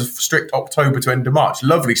course has a strict October to end of March,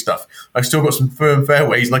 lovely stuff. I've still got some firm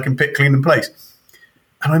fairways and I can pick clean and place.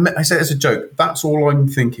 And I say it as a joke. That's all I'm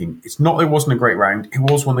thinking. It's not that it wasn't a great round. It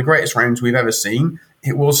was one of the greatest rounds we've ever seen.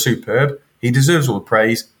 It was superb. He deserves all the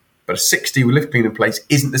praise. But a 60 with lift, clean and place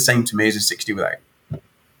isn't the same to me as a 60 without.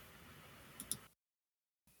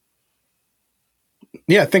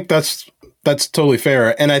 Yeah, I think that's totally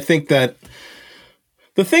fair. And I think that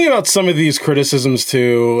the thing about some of these criticisms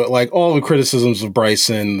too, like all the criticisms of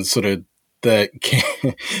Bryson sort of that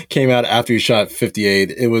came out after he shot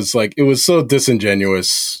 58, it was so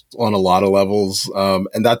disingenuous on a lot of levels.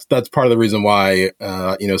 And that's part of the reason why,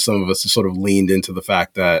 some of us sort of leaned into the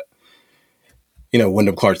fact that,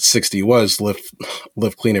 Wyndham Clark's 60 was lift,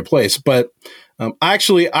 clean and place. But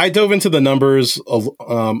I dove into the numbers a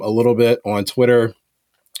little bit on Twitter.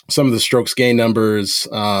 Some of the strokes gain numbers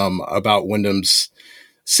about Wyndham's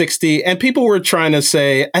 60, and people were trying to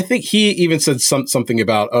say, I think he even said something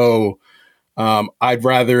about, I'd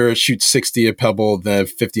rather shoot 60 at Pebble than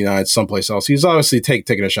 59 someplace else. He's obviously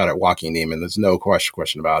taking a shot at Joaquin Niemann. There's no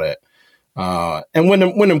question about it. And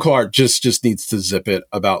Wyndham Clark just needs to zip it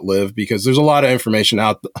about Liv, because there's a lot of information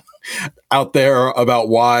out there about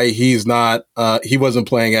why he wasn't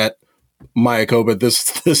playing at Mayakoba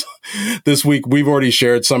this week. We've already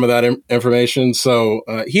shared some of that information, so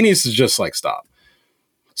he needs to just stop.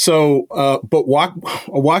 So, but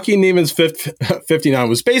Joaquin Niemann's 59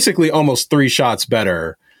 was basically almost 3 shots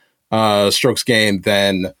better strokes gained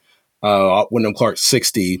than Wyndham Clark's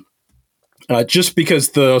 60, just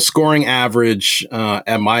because the scoring average at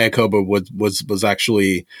Mayakoba was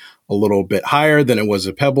actually a little bit higher than it was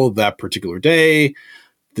at Pebble that particular day.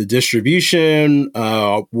 The distribution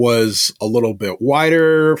was a little bit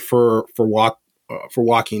wider for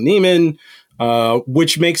Joaquin Niemann,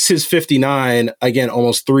 which makes his 59, again,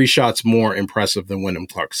 almost 3 shots more impressive than Wyndham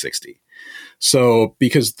Clark's 60. So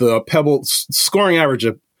because the Pebble scoring average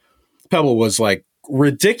of Pebble was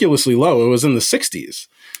ridiculously low, it was in the 60s.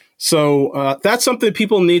 So that's something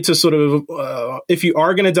people need to sort of, if you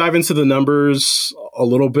are going to dive into the numbers a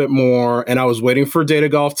little bit more, and I was waiting for Data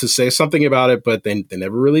Golf to say something about it, but they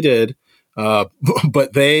never really did.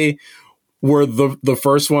 But they were the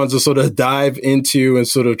first ones to sort of dive into and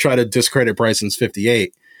sort of try to discredit Bryson's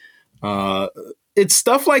 58. It's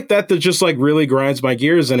stuff like that just really grinds my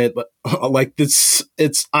gears. And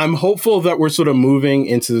I'm hopeful that we're sort of moving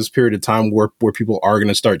into this period of time where people are going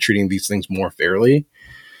to start treating these things more fairly.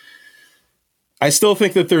 I still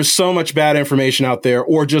think that there's so much bad information out there,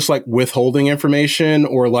 or just withholding information,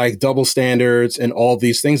 or double standards and all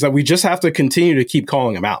these things, that we just have to continue to keep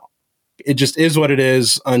calling them out. It just is what it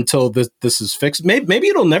is until this is fixed. Maybe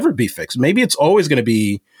it'll never be fixed. Maybe it's always going to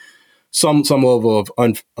be some level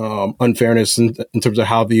of unfairness in terms of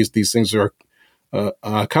how these things are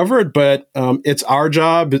covered, but it's our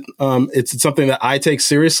job. It's something that I take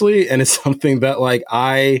seriously, and it's something that like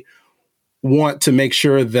I want to make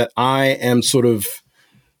sure that I am sort of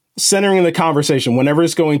centering the conversation. Whenever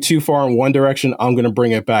it's going too far in one direction, I'm going to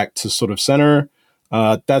bring it back to sort of center.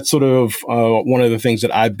 That's sort of one of the things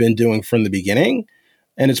that I've been doing from the beginning.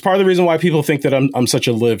 And it's part of the reason why people think that I'm such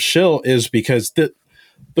a Liv shill is because the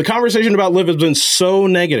conversation about Liv has been so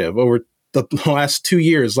negative over the last 2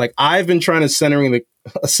 years. Like I've been trying to center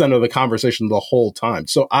the conversation the whole time.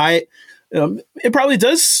 So it probably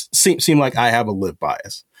does seem like I have a Liv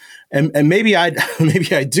bias, and maybe I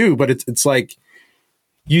do, but it's like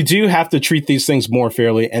you do have to treat these things more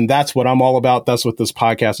fairly, and that's what I'm all about. That's what this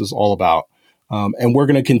podcast is all about. And we're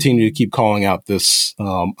going to continue to keep calling out this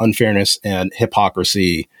unfairness and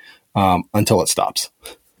hypocrisy until it stops.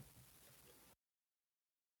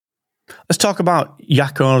 Let's talk about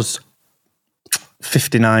Jako's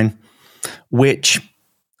 59, which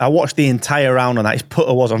I watched the entire round on that. His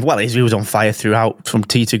putter was on, well, he was on fire throughout from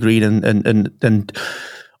tee to green and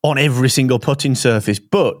on every single putting surface.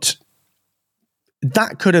 But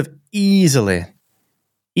that could have easily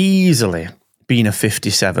been a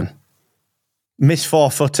 57. Missed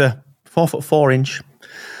 4-footer, 4 foot 4 inch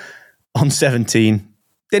on 17.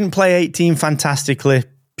 Didn't play 18 fantastically.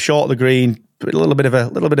 Short the green, a little bit of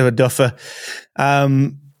a duffer.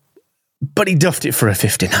 But he duffed it for a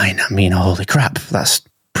 59. I mean, holy crap, that's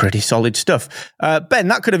pretty solid stuff. Ben,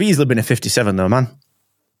 that could have easily been a 57 though, man.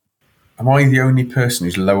 Am I the only person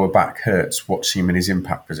whose lower back hurts watching him in his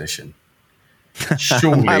impact position?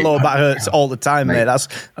 Surely, my lower back hurts all the time, mate. That's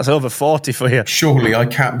over 40 for you. Surely I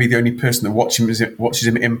can't be the only person that watches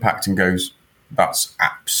him impact and goes, that's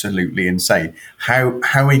absolutely insane.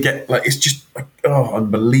 How he get, like, it's just like,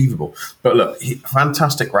 unbelievable. But look,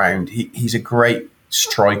 fantastic round. He's a great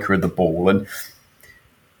striker of the ball, and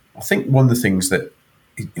I think one of the things that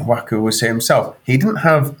Joaquin would say himself, he didn't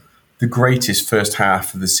have the greatest first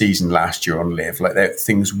half of the season last year on Liv. Like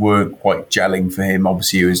things weren't quite gelling for him.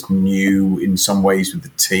 Obviously, he was new in some ways with the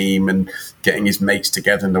team and getting his mates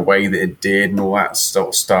together in the way that it did and all that sort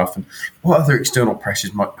of stuff. And what other external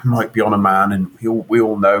pressures might be on a man? And we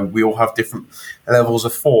all know we all have different levels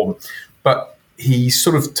of form. But he's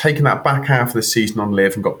sort of taken that back half of the season on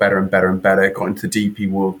Liv and got better and better and better. Got into the DP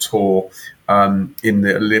World Tour in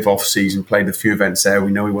the Liv off season, played a few events there.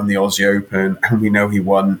 We know he won the Aussie Open, and we know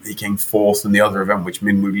he came fourth in the other event, which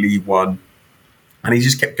Minwoo Lee won. And he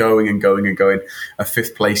just kept going and going and going. A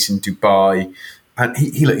fifth place in Dubai, and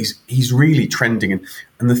he's really trending.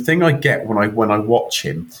 And the thing I get when I watch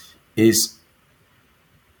him is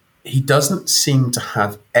he doesn't seem to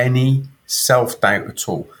have any self-doubt at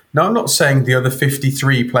all. Now, I'm not saying the other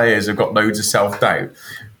 53 players have got loads of self-doubt,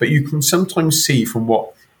 but you can sometimes see from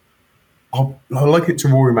what I like it to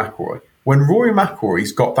Rory McIlroy. When Rory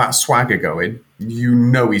McIlroy's got that swagger going, you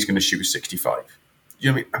know he's going to shoot a 65.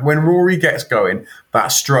 You know what I mean? When Rory gets going, that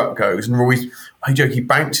strut goes, and Rory's, I joke, he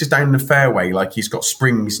bounces down the fairway like he's got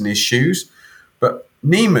springs in his shoes. But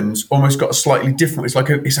Niemann's almost got a slightly different. It's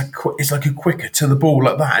like a quicker to the ball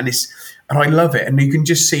like that, and I love it. And you can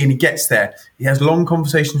just see, and he gets there. He has long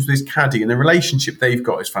conversations with his caddy, and the relationship they've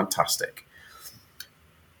got is fantastic.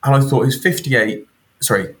 And I thought his 59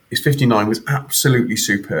 was absolutely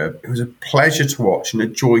superb. It was a pleasure to watch and a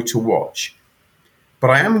joy to watch. But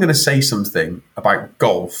I am going to say something about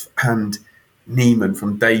golf and Niemann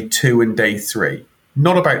from day 2 and day 3.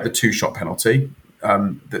 Not about the 2-shot penalty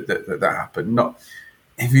that happened. Not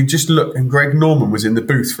if you just look, and Greg Norman was in the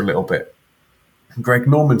booth for a little bit. And Greg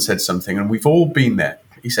Norman said something, and we've all been there.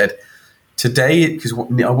 He said, today, because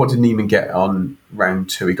what did Niemann get on round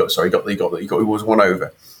 2? He was 1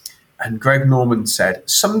 over. And Greg Norman said,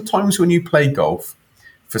 sometimes when you play golf,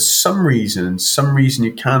 for some reason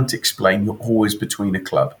you can't explain, you're always between a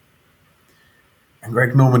club. And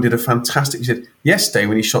Greg Norman did a fantastic, he said, yesterday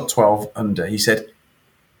when he shot 12 under, he said,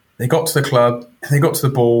 they got to the club, they got to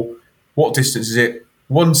the ball, what distance is it?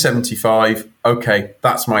 175, okay,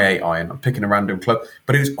 that's my 8 iron. I'm picking a random club.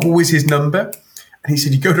 But it was always his number. And he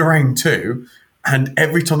said, you go to round 2, and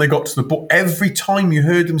every time they got to the ball, every time you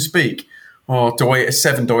heard them speak, do I hit a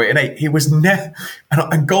 7? Do I hit an 8? He was never.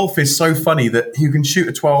 And golf is so funny that you can shoot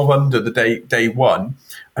a 12 under the day 1,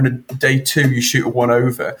 and a day 2 you shoot a 1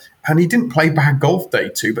 over. And he didn't play bad golf day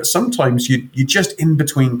 2, but sometimes you're just in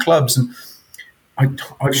between clubs. And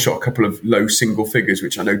I've shot a couple of low single figures,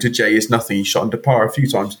 which I know to Jay is nothing. He shot under par a few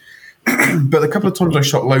times, but a couple of times I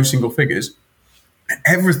shot low single figures.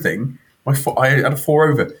 Everything I had a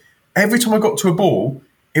 4 over. Every time I got to a ball,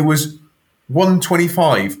 it was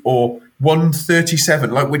 125 or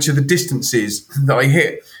 137, like which are the distances that I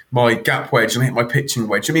hit my gap wedge and I hit my pitching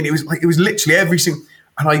wedge. I mean, it was literally every single.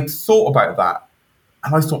 And I thought about that,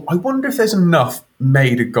 and I thought, I wonder if there's enough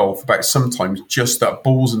made of golf about sometimes just that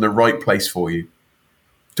ball's in the right place for you.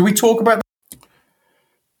 Do we talk about that?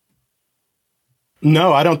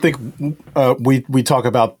 No, I don't think we talk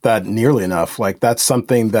about that nearly enough. Like that's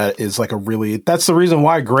something that is like that's the reason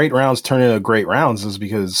why great rounds turn into great rounds is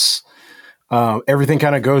because everything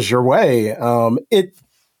kind of goes your way.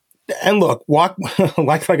 And look,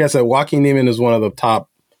 like I said, Joaquin Niemann is one of the top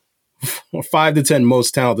 5 to 10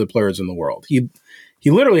 most talented players in the world. He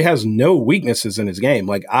literally has no weaknesses in his game.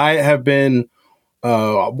 Like I have been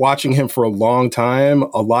watching him for a long time.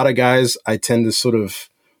 A lot of guys, I tend to sort of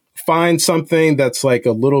find something that's like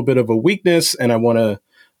a little bit of a weakness, and I want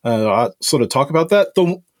to sort of talk about that.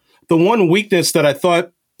 The one weakness that I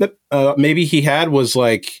thought that maybe he had was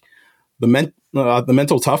like the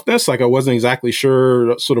mental toughness. Like I wasn't exactly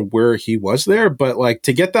sure sort of where he was there, but like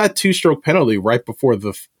to get that 2-stroke penalty right before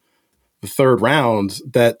the third round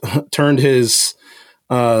that turned his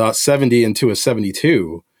 70 into a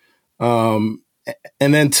 72, and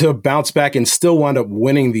then to bounce back and still wind up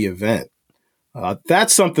winning the event.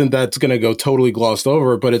 That's something that's going to go totally glossed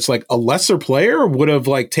over, but it's like a lesser player would have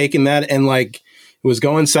like taken that and like it was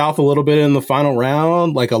going south a little bit in the final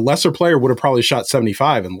round. Like a lesser player would have probably shot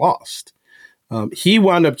 75 and lost. He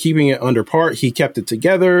wound up keeping it under par. He kept it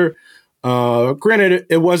together. Granted,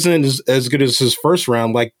 it wasn't as good as his first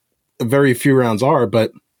round, like very few rounds are,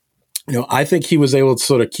 but I think he was able to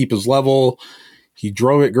sort of keep his level. He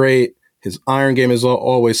drove it great. His iron game is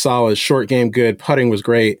always solid. Short game, good. Putting was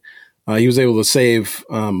great. He was able to save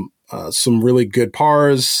some really good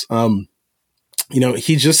pars.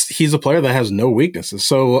 He's a player that has no weaknesses.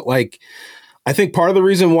 So like, I think part of the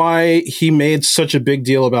reason why he made such a big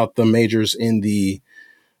deal about the majors in the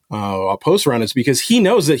post round is because he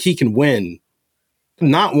knows that he can win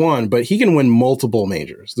not one, but he can win multiple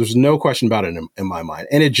majors. There's no question about it in my mind.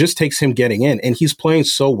 And it just takes him getting in. And he's playing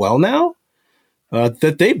so well now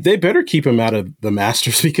that they better keep him out of the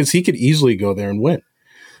Masters because he could easily go there and win.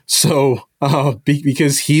 So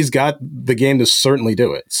because he's got the game to certainly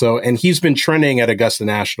do it. So, and he's been trending at Augusta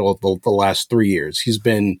National the last 3 years. He's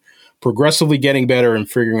been progressively getting better and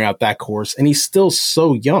figuring out that course. And he's still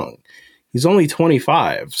so young. He's only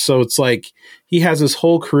 25. So it's like he has his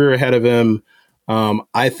whole career ahead of him.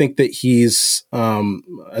 I think that he's,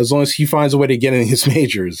 as long as he finds a way to get in these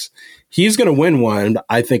majors, he's going to win one,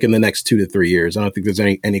 I think, in the next 2 to 3 years. I don't think there's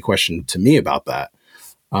any question to me about that.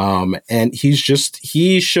 And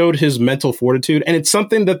he showed his mental fortitude, and it's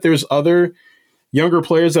something that there's other younger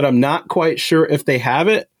players that I'm not quite sure if they have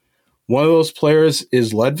it. One of those players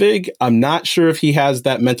is Ludwig. I'm not sure if he has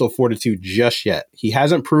that mental fortitude just yet. He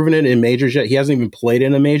hasn't proven it in majors yet. He hasn't even played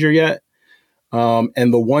in a major yet.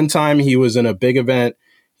 And the one time he was in a big event,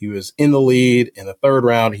 he was in the lead in the third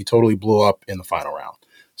round. He totally blew up in the final round.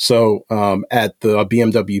 So, at the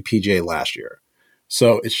BMW PGA last year.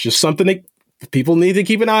 So it's just something that people need to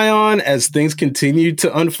keep an eye on as things continue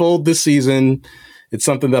to unfold this season. It's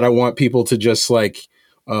something that I want people to just like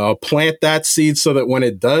plant that seed so that when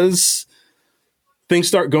it does, things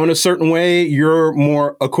start going a certain way, you're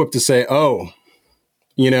more equipped to say, oh,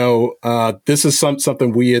 this is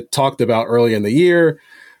something we had talked about early in the year.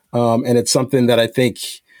 And it's something that I think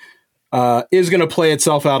is going to play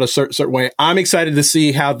itself out a certain way. I'm excited to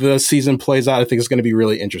see how the season plays out. I think it's going to be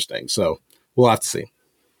really interesting. So we'll have to see.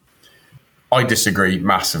 I disagree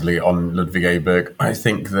massively on Ludwig Aberg. I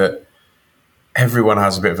think that everyone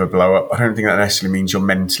has a bit of a blow up. I don't think that necessarily means you're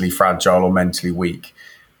mentally fragile or mentally weak.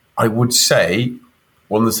 I would say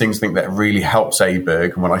one of the things I think that really helps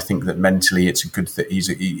Aberg, and when I think that mentally it's a good thing,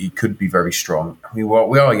 he could be very strong. I mean, what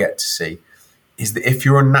we are yet to see is that if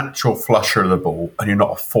you're a natural flusher of the ball and you're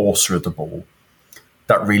not a forcer of the ball,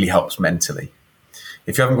 that really helps mentally.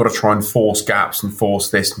 If you haven't got to try and force gaps and force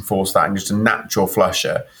this and force that and just a natural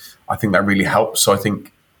flusher, I think that really helps. So I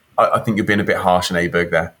think you're being a bit harsh on Aberg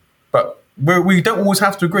there. But we don't always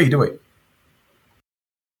have to agree, do we?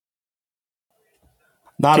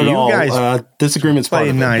 Not at all. Disagreement's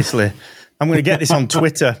playing nicely. I'm going to get this on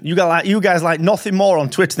Twitter. You guys like nothing more on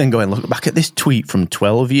Twitter than going, look back at this tweet from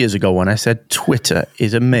 12 years ago when I said Twitter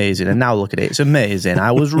is amazing. And now look at it. It's amazing.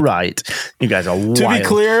 I was right. You guys are wild. To be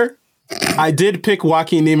clear, I did pick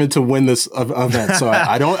Joaquin Niemann to win this event, so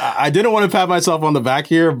I didn't want to pat myself on the back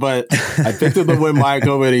here, but I picked him to win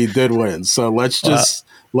Mayakoba, and he did win. So let's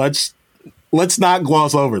not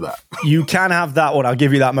gloss over that. You can have that one. I'll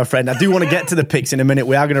give you that, my friend. I do want to get to the picks in a minute.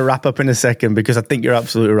 We are going to wrap up in a second because I think you're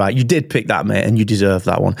absolutely right. You did pick that, mate, and you deserve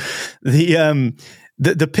that one.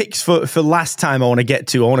 The picks for last time I want to get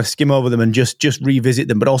to. I want to skim over them and just revisit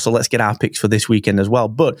them, but also let's get our picks for this weekend as well.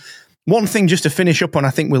 But one thing just to finish up on, I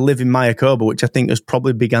think we'll live in Mayakoba, which I think has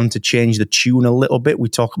probably begun to change the tune a little bit. We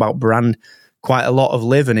talk about Brand quite a lot of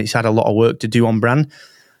Liv, and it's had a lot of work to do on Brand.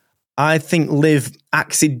 I think Liv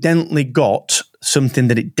accidentally got something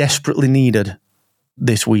that it desperately needed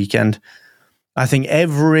this weekend. I think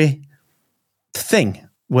every thing,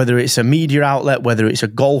 whether it's a media outlet, whether it's a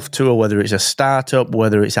golf tour, whether it's a startup,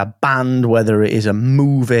 whether it's a band, whether it is a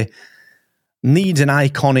movie, needs an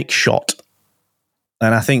iconic shot.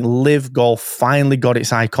 And I think Liv Golf finally got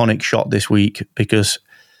its iconic shot this week, because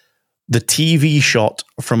the TV shot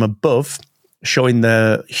from above showing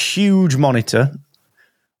the huge monitor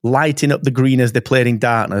lighting up the green as they played in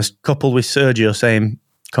darkness, coupled with Sergio saying,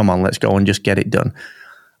 come on, let's go and just get it done.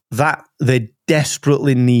 That they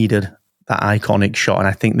desperately needed that iconic shot, and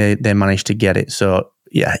I think they managed to get it. So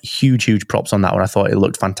yeah, huge props on that one. I thought it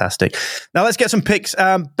looked fantastic. Now let's get some picks.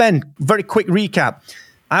 Ben, very quick recap.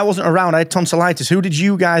 I wasn't around. I had tonsillitis. Who did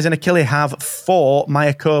you guys and Achille have for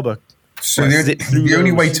Mayakoba? So the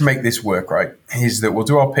only way to make this work, right, is that we'll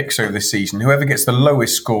do our picks over the season. Whoever gets the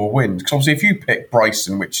lowest score wins. Because obviously if you pick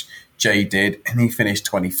Bryson, which Jay did, and he finished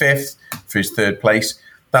 25th for his third place,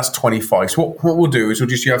 that's 25. So what we'll do is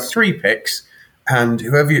you have 3 picks, and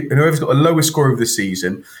whoever's got the lowest score of the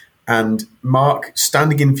season, and Mark,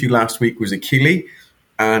 standing in for you last week was Achille,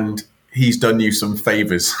 and he's done you some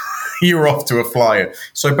favours. You're off to a flyer.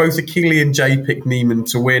 So both Achille and Jay picked Niemann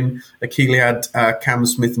to win. Achille had Cam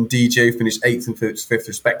Smith and DJ finished 8th and 5th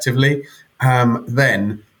respectively.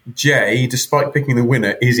 Then Jay, despite picking the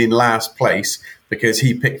winner, is in last place because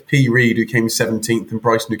he picked P. Reed, who came 17th, and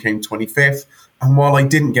Bryson, who came 25th. And while I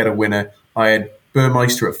didn't get a winner, I had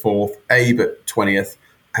Burmeister at 4th, Abe at 20th,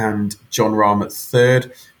 and John Rahm at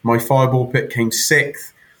 3rd. My fireball pick came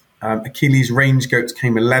 6th. Achilles' Range Goats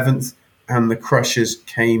came 11th. And the Crushers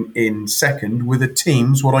came in 2nd. With the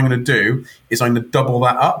teams, what I'm going to do is I'm going to double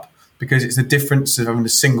that up, because it's the difference of having a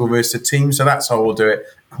single versus a team. So that's how we'll do it.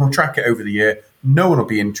 We'll track it over the year. No one will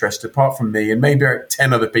be interested apart from me and maybe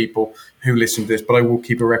 10 other people who listen to this, but I will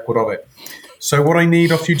keep a record of it. So what I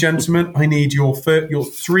need off you, gentlemen, I need your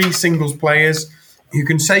 3 singles players. You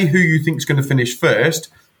can say who you think is going to finish first,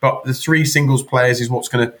 but the 3 singles players is what's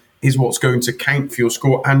going to count for your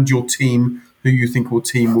score and your team, who you think your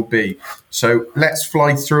team will be. So let's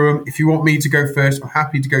fly through them. If you want me to go first, I'm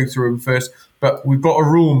happy to go through them first. But we've got a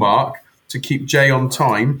rule, Mark, to keep Jay on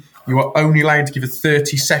time. You are only allowed to give a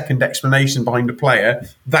 30-second explanation behind a player.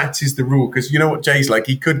 That is the rule, because you know what Jay's like.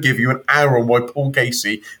 He could give you an hour on why Paul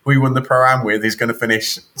Casey, who he won the Pro-Am with, is going to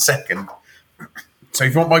finish 2nd. So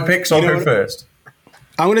if you want my picks, I'll go first.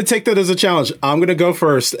 I'm going to take that as a challenge. I'm going to go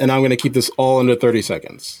first, and I'm going to keep this all under 30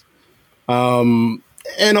 seconds.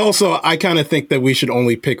 And also, I kind of think that we should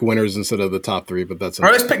only pick winners instead of the top 3, but that's... All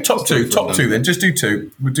right, let's pick top 2. Top 2 then. Just do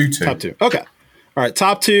 2. We'll do 2. Top 2. Okay. All right,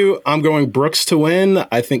 top 2, I'm going Brooks to win.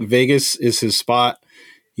 I think Vegas is his spot.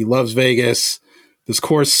 He loves Vegas. This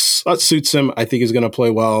course suits him. I think he's going to play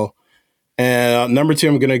well. And number 2,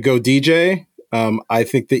 I'm going to go DJ. I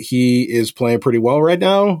think that he is playing pretty well right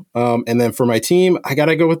now. And then for my team, I got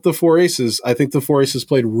to go with the 4 Aces. I think the 4 Aces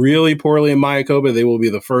played really poorly in Mayakoba. They will be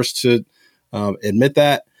the first to admit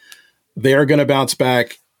that. They are going to bounce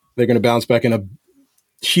back. They're going to bounce back in a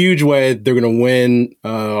huge way. They're going to win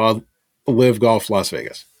Live Golf Las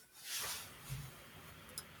Vegas.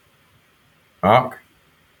 Mark?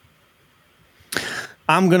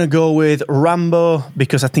 I'm going to go with Rambo,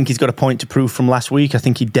 because I think he's got a point to prove from last week. I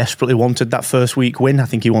think he desperately wanted that first week win. I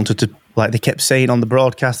think he wanted to, like they kept saying on the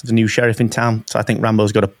broadcast, there's a new sheriff in town. So I think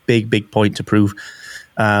Rambo's got a big point to prove.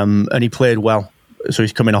 And he played well. So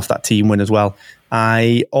he's coming off that team win as well.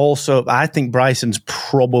 I think Bryson's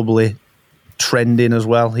probably trending as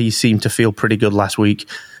well. He seemed to feel pretty good last week.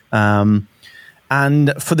 And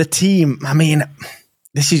for the team, I mean,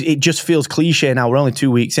 it just feels cliche now. We're only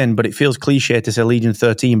 2 weeks in, but it feels cliche to say Legion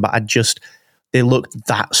 13, but they looked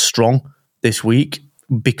that strong this week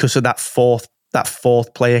because of that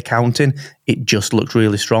fourth player counting. It just looked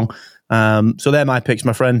really strong. So they're my picks,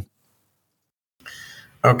 my friend.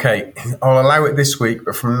 Okay, I'll allow it this week,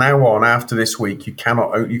 but from now on, after this week, you can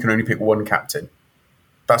only pick 1 captain.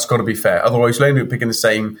 That's got to be fair. Otherwise, you'll end up picking the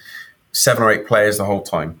same 7 or 8 players the whole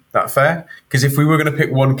time. That fair? Because if we were going to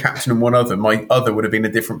pick 1 captain and 1 other, my other would have been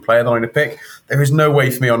a different player that I'm going to pick. There is no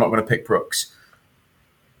way for me I'm not going to pick Brooks.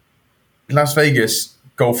 Las Vegas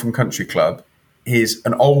Golf and Country Club is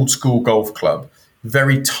an old school golf club,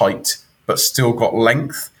 very tight, but still got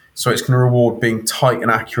length. So it's going to reward being tight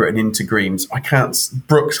and accurate and into greens.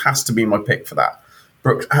 Brooks has to be my pick for that.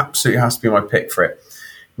 Brooks absolutely has to be my pick for it.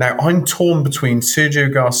 Now, I'm torn between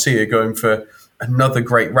Sergio Garcia going for another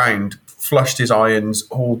great round, flushed his irons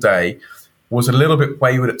all day, was a little bit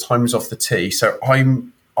wayward at times off the tee. So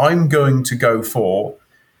I'm going to go for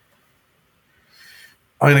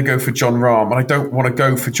John Rahm. And I don't want to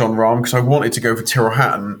go for John Rahm because I wanted to go for Tyrrell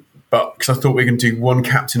Hatton, but because I thought we were going to do one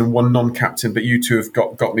captain and one non-captain, but you two have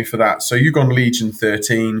got me for that. So you've gone Legion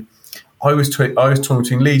 13. I was torn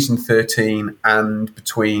between Legion 13 and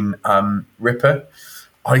between Ripper.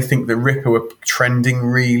 I think the Ripper were trending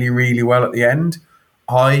really, really well at the end.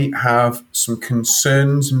 I have some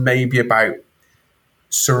concerns maybe about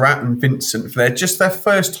Surratt and Vincent for their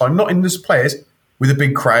first time, not in as players, with a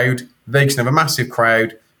big crowd. Vegas have a massive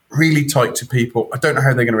crowd, really tight to people. I don't know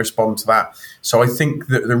how they're going to respond to that. So I think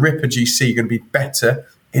that the Ripper GC are going to be better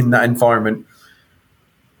in that environment.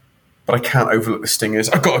 But I can't overlook the Stingers.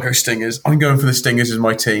 I've got to go Stingers. I'm going for the Stingers as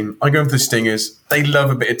my team. I'm going for the Stingers. They love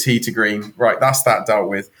a bit of tee to green. Right, that's that dealt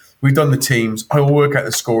with. We've done the teams. I will work out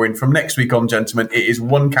the scoring. From next week on, gentlemen, it is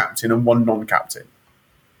one captain and one non-captain.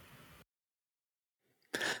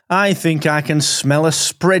 I think I can smell a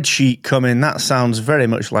spreadsheet coming. That sounds very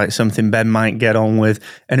much like something Ben might get on with.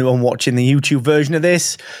 Anyone watching the YouTube version of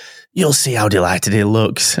this, you'll see how delighted he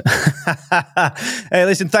looks. Hey,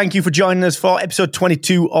 listen, thank you for joining us for episode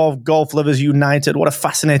 22 of Golf Lovers United. What a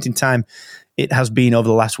fascinating time it has been over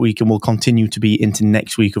the last week and will continue to be into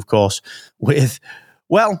next week, of course, with,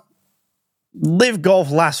 well, Live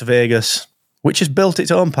Golf Las Vegas, which has built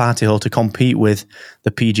its own party hall to compete with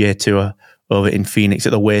the PGA Tour over in Phoenix at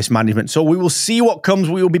the Waste Management. So we will see what comes.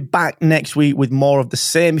 We will be back next week with more of the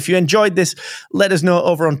same. If you enjoyed this, let us know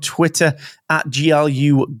over on Twitter at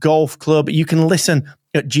GLU Golf Club. You can listen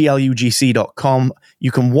at glugc.com.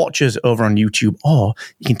 You can watch us over on YouTube, or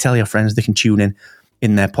you can tell your friends they can tune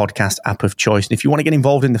in their podcast app of choice. And if you want to get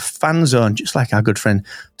involved in the fan zone, just like our good friend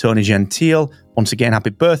Tony Gentile, once again, happy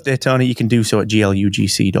birthday, Tony. You can do so at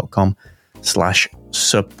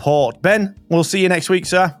glugc.com/support. Ben, we'll see you next week,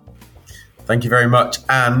 sir. Thank you very much.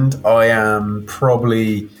 And I am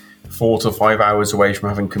probably 4 to 5 hours away from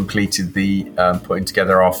having completed the putting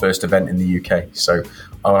together our first event in the UK. So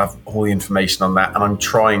I'll have all the information on that. And I'm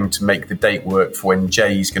trying to make the date work for when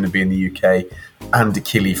Jay's going to be in the UK and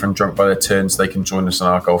Achille from Drunk by the Turn so they can join us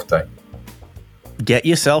on our golf day. Get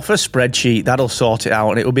yourself a spreadsheet. That'll sort it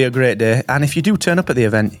out and it will be a great day. And if you do turn up at the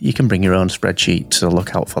event, you can bring your own spreadsheet. So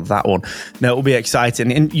look out for that one. Now, it will be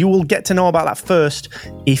exciting. And you will get to know about that first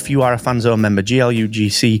if you are a FanZone member,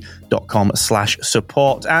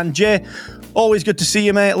 glugc.com/support. And Jay, always good to see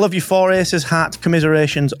you, mate. Love you, 4 aces, hat.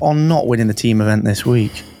 Commiserations on not winning the team event this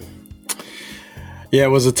week. Yeah, it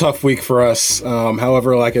was a tough week for us.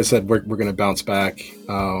 However, like I said, we're going to bounce back.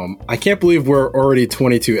 I can't believe we're already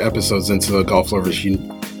 22 episodes into the Golf Lovers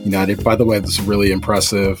United. By the way, this is really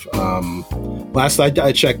impressive. Last night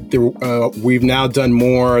I checked, we've now done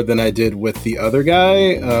more than I did with the other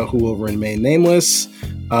guy, who will remain nameless.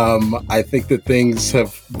 I think that things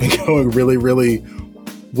have been going really, really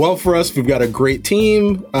well for us. We've got a great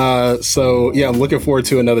team. So, yeah, I'm looking forward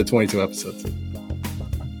to another 22 episodes.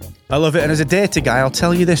 I love it. And as a data guy, I'll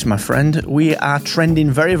tell you this, my friend. We are trending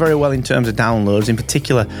very, very well in terms of downloads, in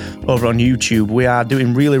particular over on YouTube. We are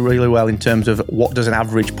doing really, really well in terms of what does an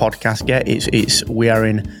average podcast get. We are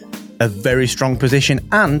in a very strong position,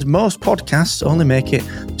 and most podcasts only make it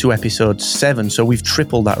to episode 7. So we've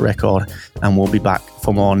tripled that record, and we'll be back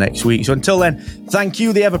for more next week. So until then, thank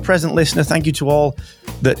you, the ever-present listener. Thank you to all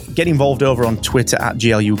that get involved over on Twitter at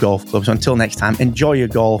GLU Golf Club. So until next time, enjoy your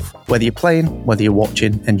golf. Whether you're playing, whether you're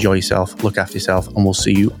watching, enjoy yourself, look after yourself, and we'll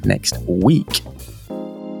see you next week.